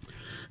too?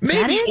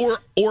 Maybe,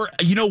 or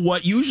you know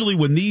what? Usually,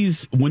 when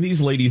these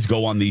ladies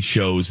go on these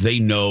shows, they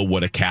know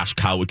what a cash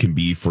cow it can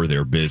be for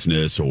their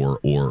business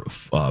or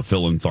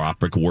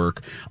philanthropic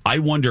work. I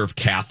wonder if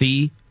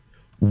Kathy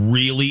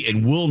really,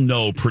 and we'll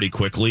know pretty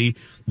quickly.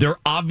 There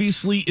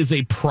obviously is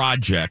a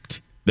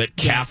project that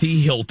Kathy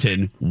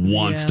Hilton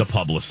wants to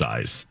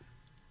publicize.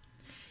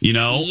 You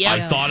know,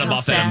 I thought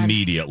about that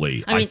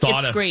immediately. I mean,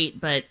 it's great,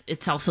 but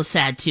it's also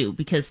sad too,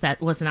 because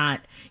that was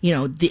not,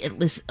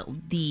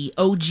 the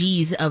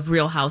OGs of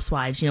Real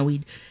Housewives.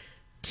 We'd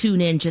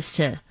tune in just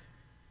to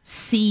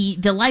see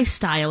the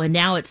lifestyle, and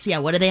now it's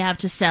what do they have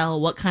to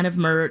sell? What kind of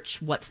merch?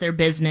 What's their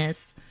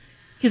business?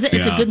 Because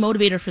it's a good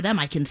motivator for them.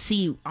 I can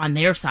see on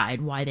their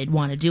side why they'd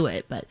want to do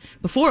it, but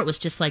before it was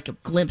just like a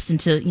glimpse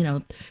into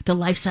the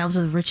lifestyles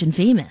of the rich and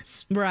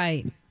famous.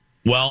 Right.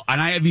 Well, and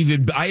I have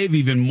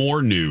even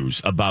more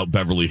news about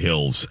Beverly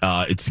Hills.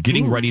 It's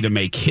getting ready to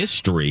make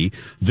history.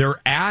 They're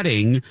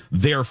adding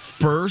their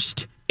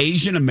first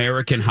Asian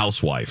American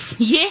housewife.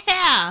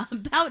 Yeah,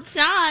 about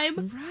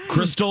time. Right.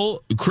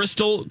 Crystal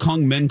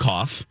Kung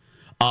Minkoff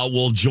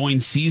will join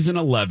season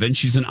 11.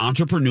 She's an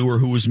entrepreneur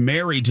who was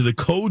married to the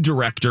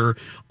co-director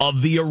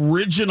of the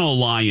original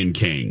Lion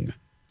King.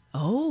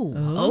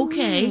 Oh,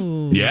 okay.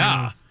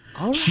 Yeah.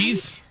 All right.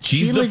 She's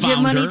the legit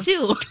founder. Money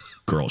too.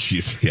 Girl, she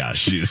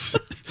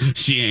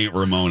ain't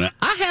Ramona.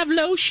 I have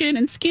lotion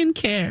and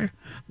skincare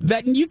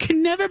that you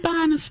can never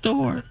buy in a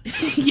store.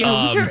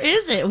 Where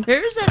is it?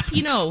 Where is that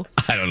Pinot?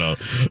 I don't know.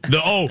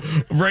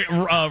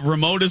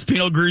 Ramona's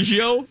Pinot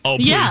Grigio? Oh,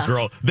 please,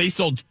 girl. They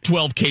sold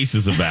 12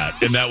 cases of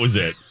that, and that was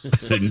it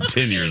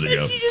 10 years ago.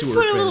 And she just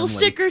put a little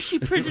sticker she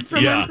printed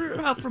from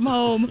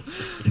home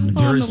on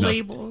the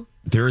label.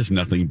 There is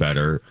nothing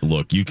better.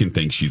 Look, you can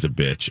think she's a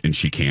bitch, and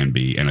she can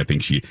be, and I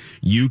think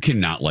you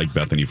cannot like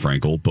Bethany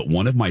Frankel, but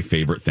one of my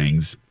favorite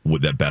things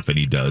that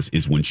Bethany does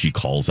is when she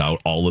calls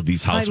out all of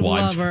these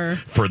housewives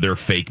for their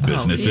fake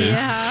businesses.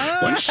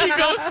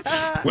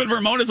 When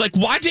Ramona's like,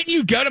 why didn't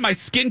you go to my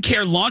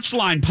skincare launch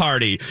line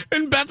party?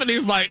 And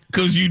Bethany's like,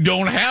 because you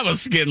don't have a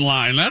skin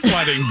line. That's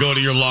why I didn't go to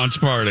your launch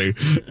party.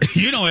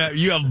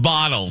 You have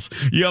bottles.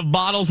 You have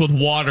bottles with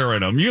water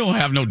in them. You don't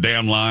have no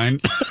damn line.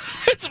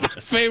 It's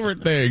my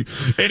favorite thing.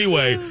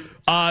 Anyway,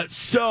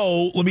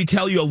 so let me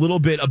tell you a little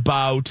bit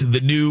about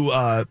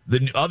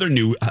the other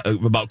new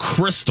about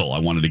Crystal. I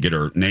wanted to get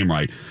her name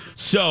right.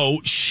 So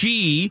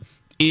she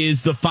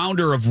is the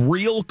founder of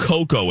Real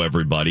Cocoa,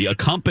 everybody, a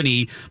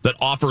company that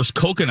offers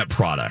coconut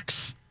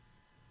products.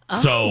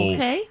 Oh,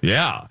 okay.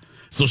 Yeah.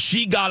 So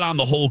she got on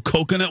the whole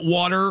coconut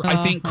water,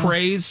 I think,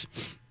 craze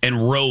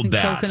and rode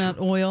that. Coconut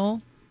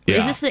oil.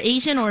 Yeah. Is this the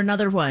Asian or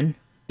another one?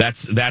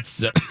 That's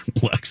Lex.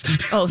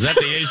 Oh, is that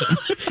the Asian?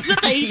 Is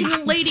that the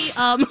Asian lady?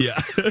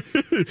 Yeah,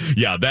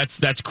 yeah. That's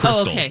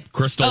Crystal. Oh, okay.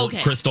 Crystal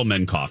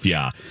Minkoff.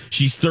 Yeah,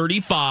 she's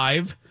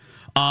 35.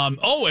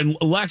 And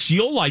Lex,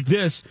 you'll like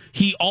this.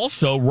 Rob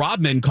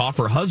Minkoff,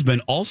 her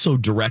husband, also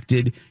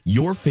directed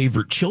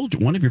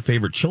one of your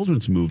favorite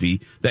children's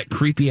movie, that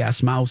creepy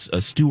ass mouse,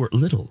 Stuart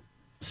Little.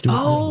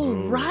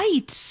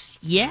 Right.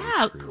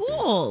 Yeah,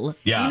 cool.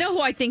 Yeah. You know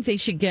who I think they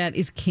should get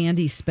is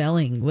Candy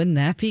Spelling. Wouldn't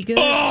that be good?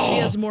 She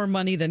has more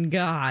money than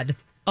God.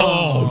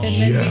 And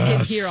then we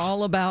can hear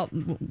all about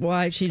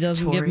why she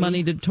doesn't give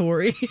money to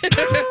Tori. She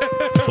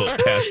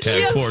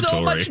has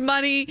so much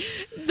money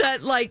that,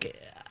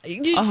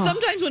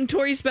 sometimes when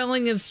Tori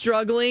Spelling is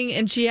struggling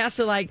and she has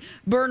to,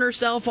 burn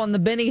herself on the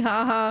Benny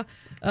Haha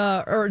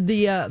or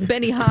the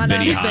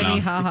Benihana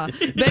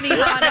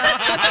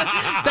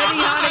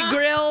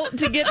Grill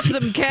to get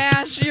some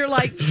cash. You're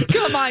like,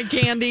 come on,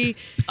 Candy.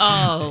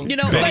 Oh,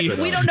 but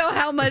we don't know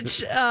how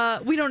much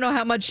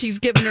she's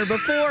given her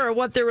before or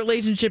what their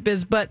relationship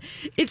is. But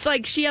it's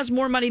like she has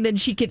more money than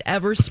she could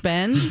ever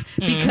spend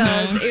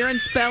because Aaron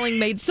Spelling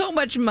made so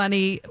much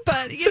money.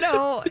 But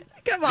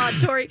come on,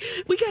 Tori,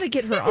 we got to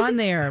get her on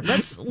there.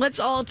 Let's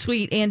all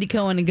tweet Andy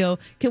Cohen and go,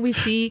 can we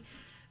see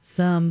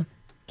some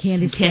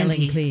Candy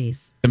Spelling,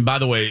 please? And by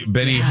the way,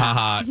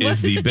 Benihana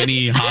is the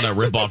Benihana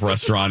ripoff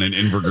restaurant in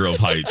Invergrove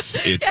Heights.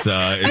 It's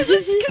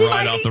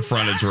right off the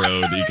frontage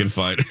road. You can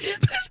find it.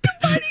 Just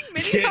combining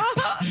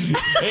Benihana.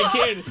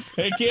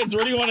 Hey kids,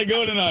 where do you want to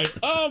go tonight?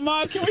 Oh,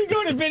 Mom, can we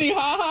go to Benihana?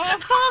 I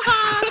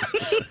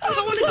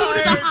don't want to go to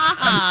the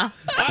Ha-Ha.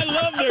 I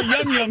love their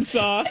yum yum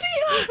sauce.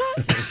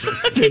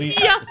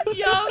 Yum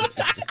yum.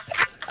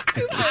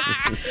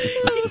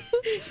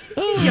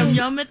 Yum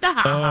yum at the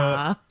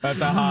Ha-Ha. At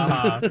the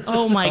Ha-Ha.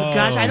 Oh my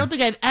gosh! I don't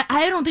think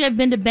I've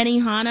been to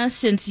Benihana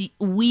since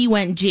we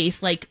went,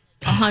 Jace, like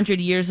 100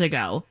 years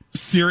ago.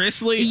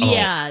 Seriously?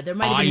 Yeah, there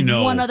might have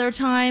been one other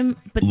time,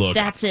 but Look,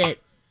 that's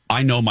it.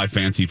 I know my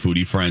fancy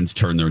foodie friends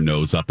turn their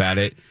nose up at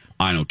it.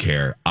 I don't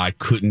care. I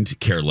couldn't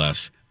care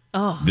less.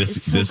 Oh, this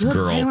good.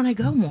 girl. Why don't I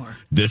go more?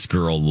 This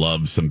girl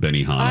loves some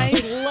Benihana. I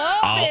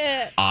love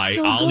it.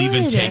 I'll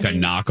even take a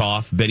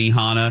knockoff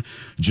Benihana.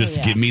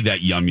 Just give me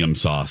that yum yum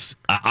sauce.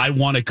 I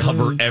want to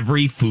cover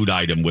every food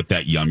item with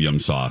that yum yum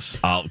sauce.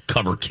 I'll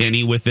cover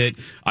Kenny with it.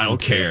 I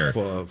don't care.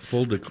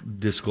 Full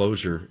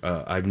disclosure,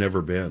 I've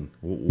never been.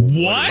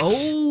 What?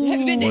 Have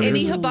you been to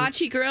any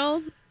hibachi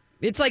grill?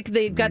 It's like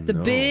they've got the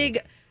big,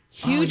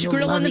 huge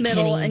grill in the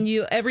middle, and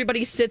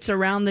everybody sits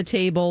around the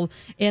table,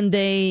 and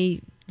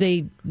they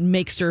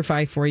make stir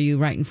fry for you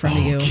right in front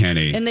of you.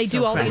 Kenny. And they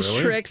do all these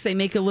tricks. They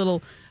make a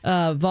little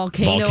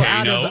volcano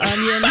out of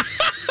onions.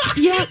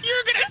 Yeah.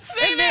 You're going to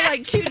say and they're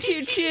like chew,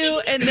 chew, chew.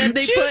 And then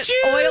they put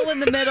oil in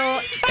the middle.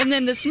 And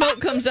then the smoke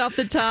comes out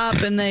the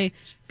top. And they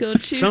go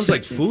chew, Sounds chew,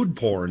 like chew. food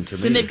porn to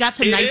me. Then they've got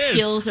some knife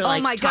skills. They're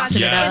like, oh my gosh.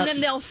 Yes. And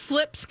then they'll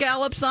flip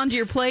scallops onto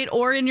your plate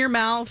or in your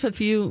mouth if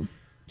you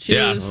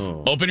choose.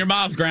 Yeah. Open your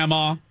mouth,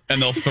 Grandma.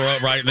 And they'll throw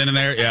it right then and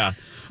there. Yeah.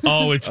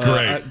 Oh, it's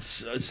great.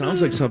 It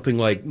sounds like something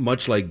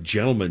much like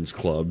gentlemen's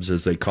clubs,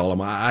 as they call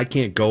them. I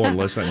can't go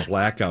unless I'm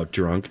blackout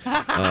drunk.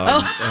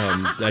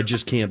 I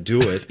just can't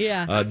do it.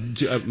 Yeah.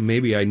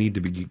 Maybe I need to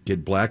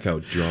get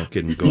blackout drunk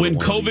and go. When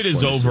COVID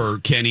is over,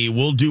 Kenny,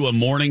 we'll do a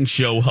morning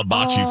show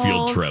hibachi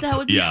field trip. That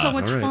would be so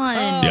much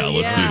fun. Yeah,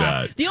 let's do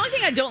that. The only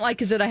thing I don't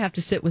like is that I have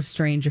to sit with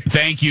strangers.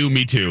 Thank you.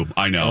 Me too.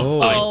 I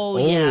know.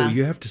 Yeah.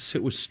 You have to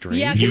sit with strangers.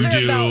 Yeah, You there are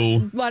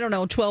do. about, I don't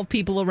know, 12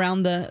 people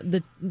around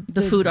the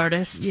food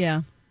artist.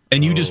 Yeah.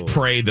 And you just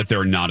pray that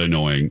they're not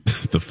annoying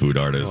the food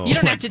artist. You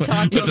don't have to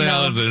talk to What the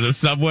hell is it? The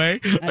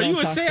Subway? Are you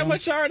a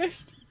sandwich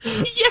artist?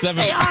 Yes,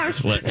 they are.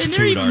 And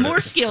they're even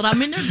more skilled. I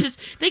mean,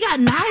 they got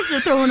knives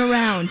they're throwing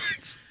around.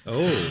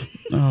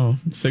 Oh,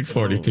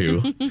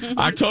 6:42.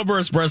 October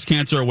is Breast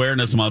Cancer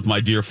Awareness Month,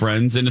 my dear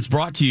friends, and it's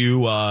brought to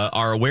you.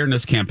 Our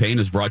awareness campaign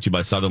is brought to you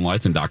by Southern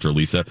Lights and Dr.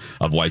 Lisa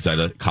of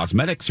Wayzata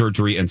Cosmetic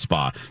Surgery and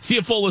Spa. See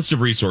a full list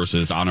of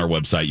resources on our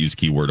website. Use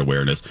keyword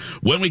awareness.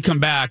 When we come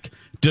back,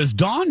 does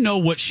Dawn know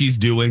what she's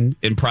doing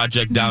in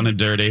Project Down and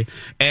Dirty,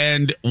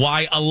 and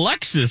why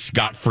Alexis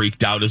got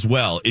freaked out as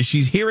well? Is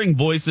she hearing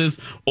voices,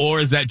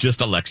 or is that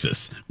just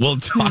Alexis? We'll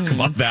talk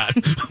about that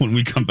when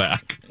we come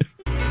back.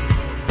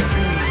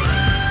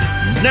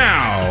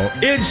 Now,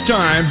 it's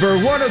time for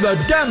one of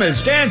the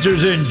dumbest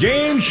answers in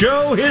game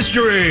show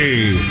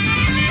history.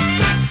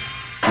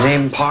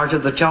 Name part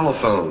of the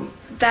telephone.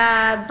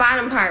 The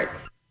bottom part.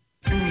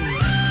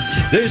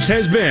 This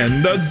has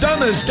been the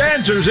dumbest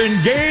answers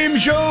in game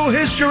show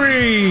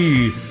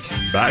history.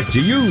 Back to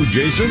you,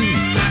 Jason.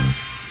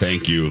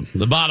 Thank you.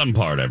 The bottom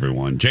part,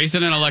 everyone.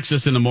 Jason and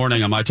Alexis in the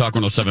morning on My Talk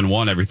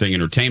 107.1, Everything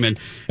Entertainment,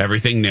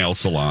 Everything Nail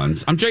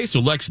Salons. I'm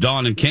Jason, Lex,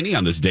 Dawn, and Kenny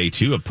on this day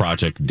 2 of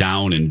Project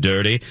Down and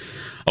Dirty.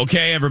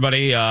 Okay,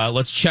 everybody,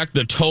 let's check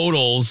the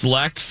totals.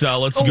 Lex,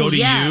 let's go to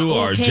you,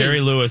 our Jerry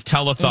Lewis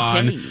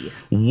Telethon. Okay.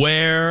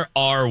 Where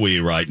are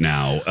we right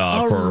now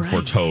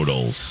for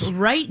totals?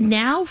 Right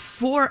now,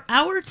 for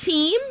our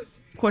team,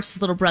 of course,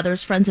 Little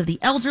Brothers, Friends of the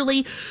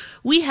Elderly,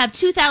 we have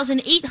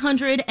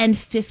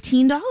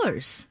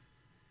 $2,815.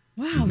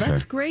 Wow,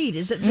 that's great.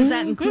 Does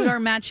that include our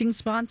matching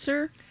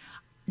sponsor?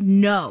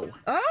 No.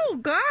 Oh,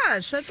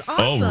 gosh, that's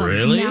awesome. Oh,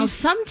 really? Now,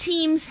 some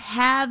teams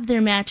have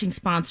their matching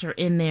sponsor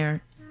in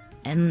there,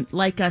 and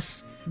like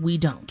us, we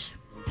don't.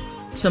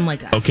 Some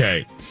like us.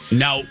 Okay.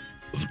 Now,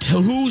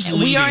 who's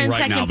leading we are in right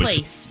second now?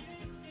 place.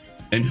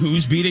 And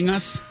who's beating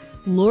us?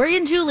 Lori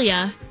and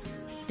Julia,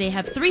 they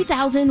have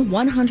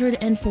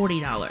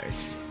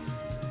 $3,140.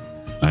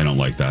 I don't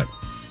like that.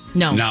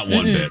 No. Not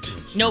one bit.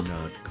 Nope.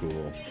 Not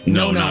cool.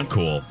 No, not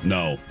cool.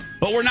 No.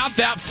 But we're not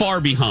that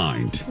far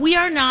behind. We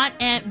are not,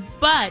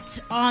 but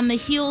on the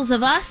heels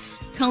of us,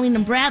 Colleen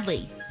and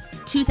Bradley,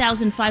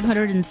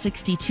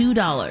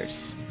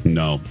 $2,562.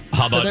 No.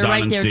 How about so they're Don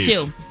right and there Steve?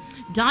 too.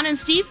 Don and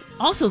Steve,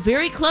 also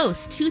very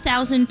close,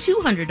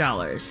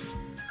 $2,200.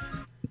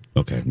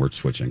 Okay, we're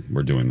switching.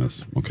 We're doing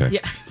this. Okay.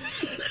 Yeah.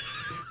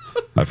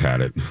 I've had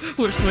it.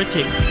 We're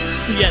switching.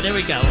 Yeah, there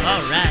we go.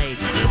 All right.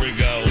 There we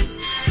go.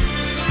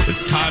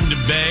 It's time to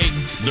beg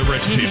the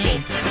rich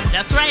people.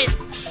 That's right.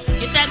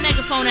 Get that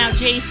megaphone out,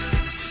 Jace.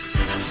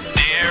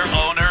 Dear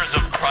owners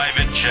of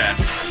private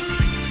jets,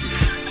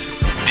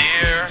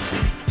 dear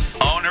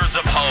owners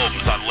of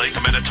homes on Lake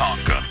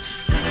Minnetonka,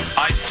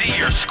 I see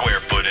your square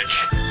footage.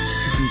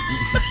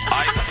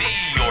 I see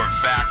your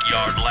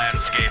backyard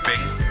landscaping,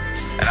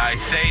 and I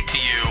say to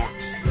you,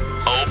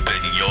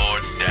 open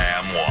your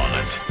damn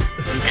wallet.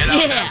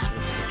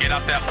 Get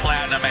out that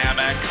platinum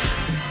Amex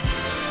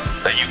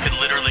that you can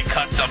literally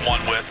cut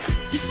someone with.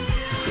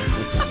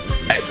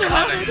 It's a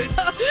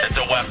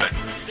weapon.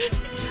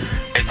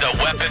 It's a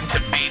weapon to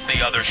beat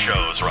the other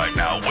shows right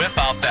now. Whip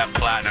out that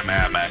platinum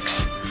Amex.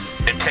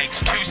 It takes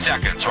 2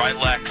 seconds, right,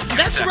 Lex?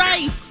 That's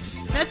right.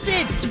 That's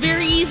it. It's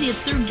very easy. It's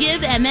through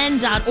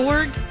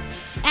givemn.org.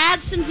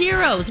 Add some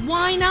zeros.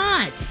 Why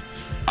not?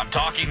 I'm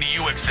talking to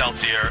you,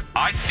 Excelsior.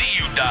 I see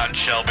you, Don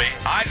Shelby.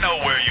 I know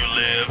where you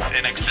live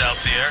in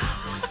Excelsior.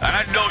 And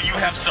I know you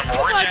have some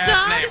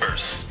rich-ass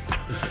neighbors.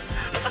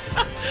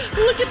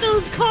 Look at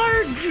those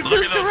cars.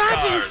 Look at those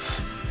garages. Cars.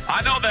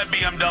 I know that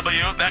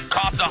BMW. That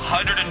costs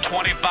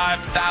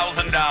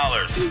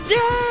 $125,000.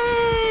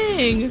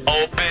 Dang.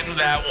 Open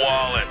that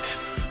wallet.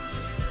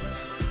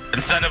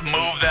 Instead of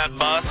move that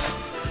bus,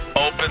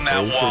 open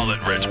that wallet,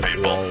 rich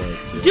people.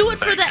 Do it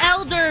for the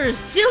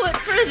elders. Do it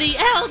for the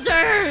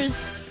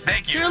elders.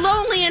 Thank you. You're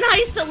lonely and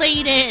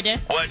isolated.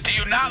 What? Do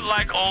you not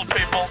like old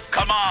people?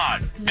 Come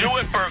on. Do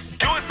it for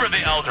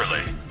the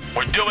elderly.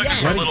 We're doing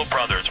it for little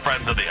brothers,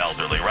 friends of the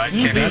elderly, right?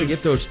 You got to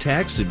get those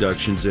tax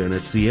deductions in.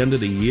 It's the end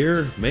of the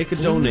year. Make a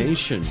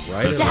donation,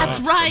 right? That's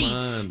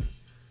right.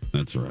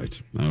 That's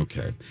right.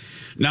 Okay.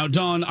 Now,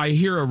 Dawn, I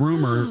hear a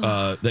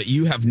rumor that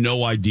you have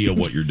no idea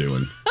what you're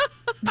doing.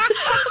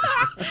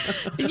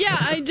 Yeah,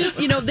 I just,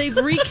 they've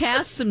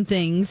recast some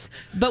things,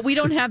 but we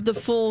don't have the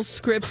full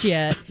script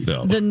yet.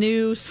 No. The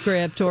new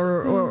script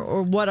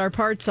or what our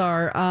parts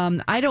are.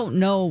 I don't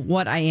know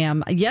what I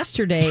am.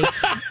 Yesterday,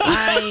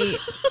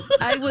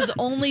 I was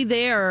only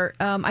there.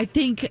 I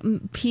think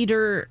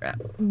Peter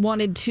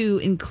wanted to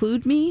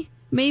include me,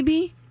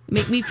 maybe.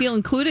 Make me feel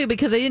included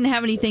because I didn't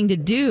have anything to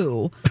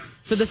do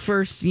for the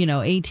first,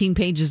 18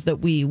 pages that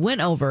we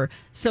went over.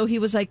 So he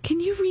was like,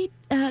 can you read,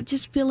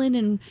 just fill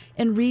in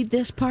and read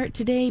this part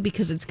today?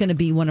 Because it's going to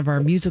be one of our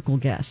musical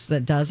guests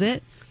that does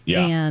it. Yeah.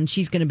 And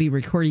she's going to be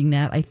recording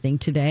that, I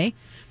think, today.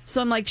 So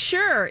I'm like,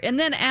 sure. And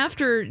then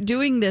after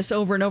doing this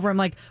over and over, I'm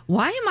like,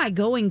 why am I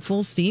going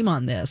full steam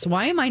on this?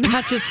 Why am I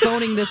not just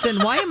phoning this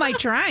in? Why am I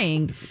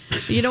trying?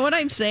 You know what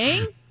I'm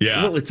saying?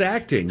 Yeah. Well, it's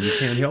acting. You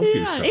can't help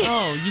yourself.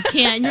 Oh, you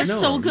can't. You're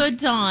so good,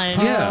 Dawn.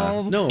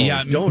 Yeah. No.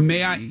 Yeah. Don't.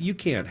 May I? You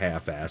can't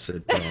half-ass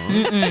it, Dawn.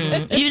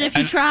 Even if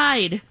you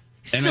tried.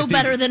 Still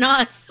better than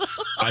us.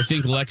 I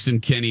think Lex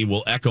and Kenny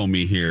will echo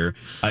me here.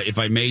 If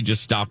I may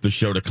just stop the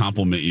show to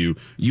compliment you.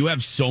 You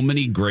have so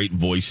many great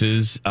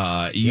voices.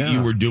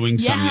 You were doing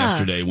some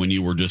yesterday when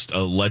you were just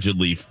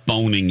allegedly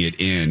phoning it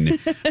in.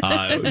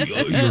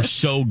 You're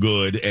so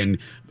good. And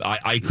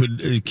I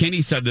could,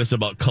 Kenny said this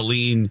about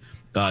Colleen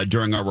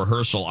during our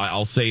rehearsal.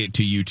 I'll say it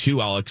to you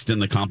too. I'll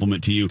extend the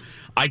compliment to you.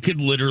 I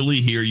could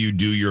literally hear you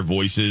do your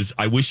voices.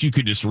 I wish you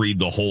could just read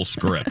the whole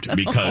script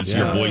because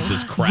your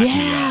voices crack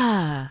me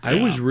up. I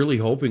was really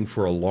hoping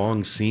for a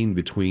long scene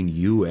between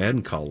you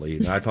and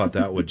Colleen. I thought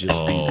that would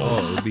just be,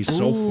 it would be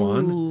so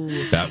fun.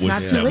 That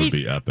would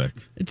be epic.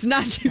 It's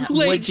not too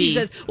late, she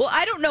says. Well,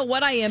 I don't know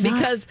what I am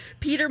because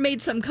Peter made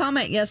some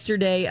comment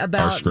yesterday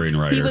about our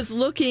screenwriter. He was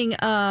looking,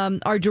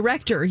 our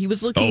director, he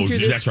was looking through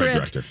the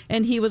script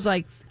and he was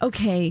like,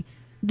 okay,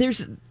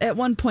 there's at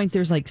one point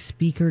there's like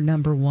speaker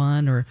number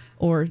 1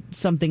 or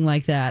something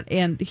like that,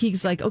 and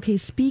he's like, okay,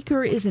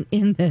 speaker isn't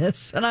in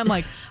this, and I'm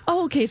like,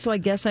 oh, okay, so I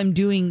guess I'm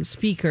doing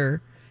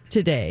speaker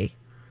today,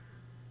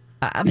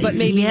 but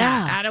maybe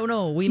not. I don't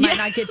know. We might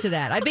not get to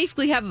that. I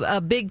basically have a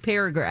big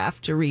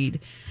paragraph to read,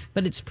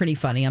 but it's pretty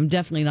funny. I'm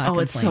definitely not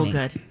complaining. It's so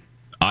good.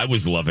 I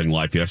was loving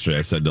life yesterday.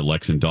 I said to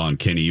Lex and Dawn,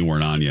 Kenny, you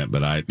weren't on yet,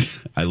 but I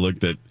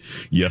looked at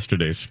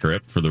yesterday's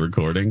script for the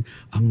recording.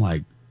 I'm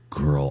like,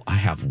 girl, I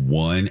have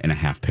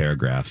 1.5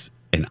 paragraphs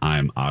and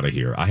I'm out of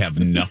here. I have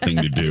nothing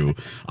to do.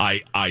 I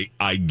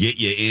get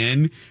you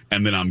in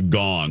and then I'm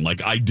gone.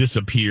 Like I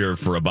disappear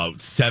for about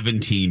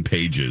 17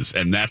 pages,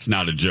 and that's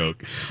not a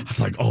joke. I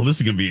was like, oh, this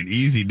is gonna be an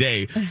easy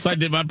day. So I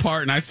did my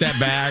part and I sat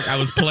back. I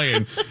was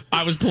playing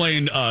like,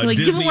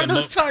 Disney. Give me one of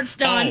those tarts,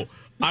 Don. Oh,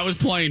 I was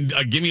playing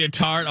Give Me a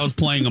Tart. I was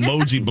playing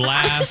Emoji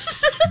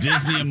Blast,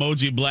 Disney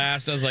Emoji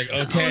Blast. I was like,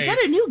 okay. Oh, is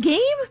that a new game?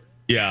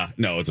 Yeah,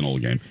 no, it's an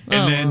old game.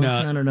 And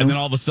then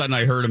all of a sudden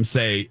I heard him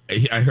say,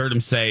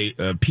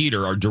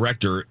 Peter, our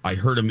director, I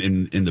heard him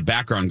in the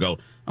background go,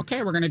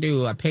 okay, we're going to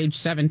do page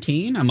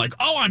 17. I'm like,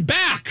 oh, I'm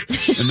back.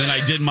 And then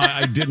I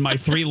did my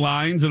 3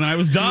 lines and then I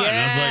was done.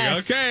 Yes. I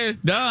was like, okay,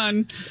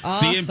 done.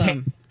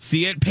 Awesome.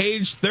 See you at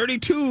page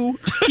 32.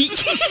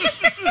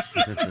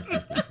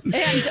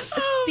 And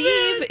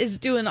Steve is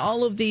doing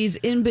all of these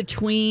in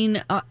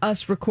between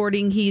us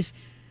recording. He's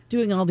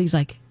doing all these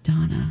like,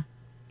 Donna,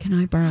 can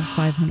I borrow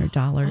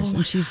 $500?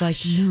 And she's like,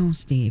 no,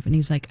 Steve. And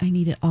he's like, I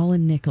need it all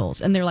in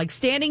nickels. And they're like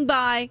standing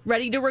by,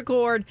 ready to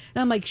record.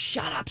 And I'm like,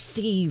 shut up,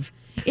 Steve.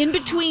 In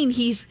between,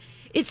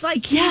 it's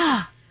like,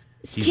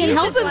 Steve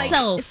help is like,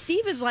 himself.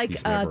 Steve is like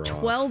a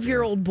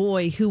 12-year-old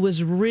boy who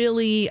was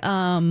really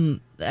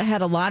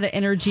had a lot of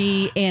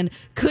energy and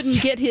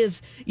couldn't get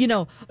his,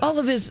 all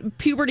of his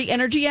puberty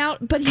energy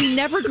out, but he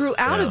never grew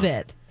out of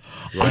it.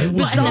 It's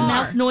bizarre. And the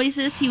mouth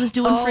noises he was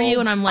doing for you,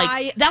 and I'm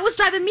like, that was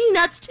driving me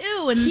nuts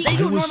too, and they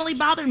don't normally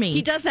bother me.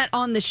 He does that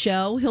on the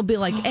show. He'll be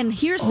like, and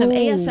here's some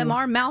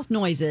ASMR mouth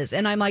noises,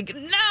 and I'm like,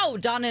 no,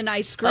 Donna and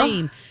I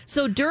scream.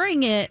 So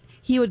during it,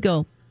 he would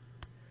go,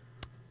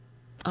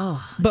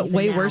 but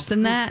way worse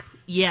than that.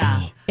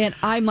 Yeah. And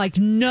I'm like,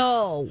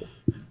 no.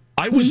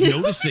 I was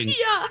noticing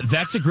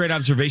that's a great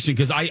observation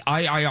because I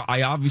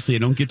obviously I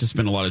don't get to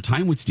spend a lot of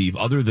time with Steve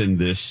other than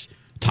this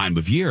time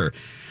of year.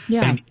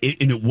 Yeah. And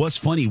it was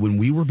funny when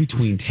we were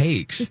between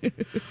takes.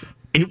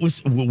 We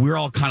were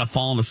all kind of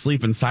falling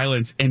asleep in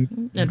silence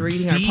and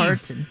reading our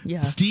parts.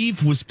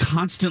 Steve was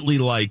constantly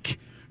like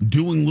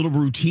doing little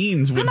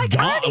routines with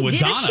Donna. I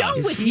did a show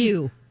with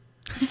you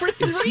for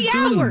 3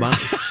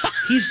 hours.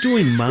 He's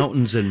doing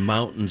mountains and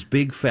mountains,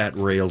 big fat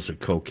rails of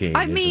cocaine.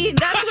 I mean,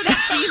 that's what it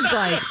seems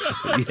like.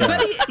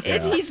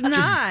 But he's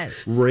not.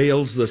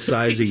 Rails the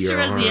size of your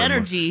arm. He sure has the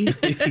energy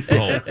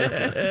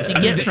to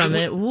get from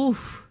it.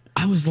 Oof.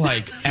 I was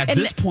like, at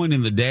this point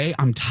in the day,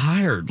 I'm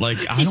tired. Like,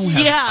 I don't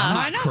have...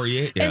 I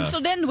know. And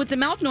so then with the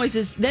mouth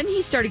noises, then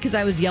he started, because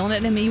I was yelling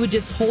at him, he would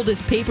just hold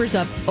his papers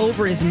up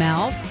over his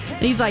mouth.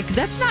 And he's like,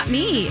 that's not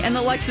me. And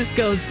Alexis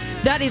goes,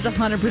 that is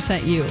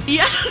 100% you.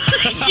 Yeah.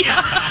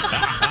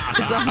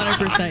 It's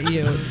 100%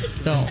 you.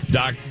 Don't.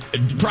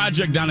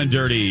 Project Down and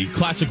Dirty,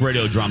 classic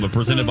radio drama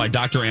presented by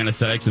Dr.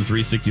 Anesthetics and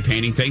 360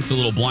 Painting. Thanks to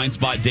Little Blind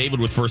Spot, David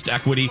with First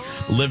Equity,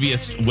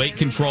 Livius Weight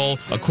Control,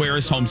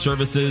 Aquarius Home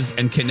Services,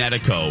 and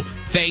Kinetico.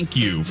 Thank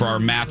you for our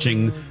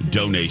matching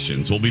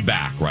donations. We'll be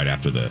back right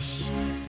after this.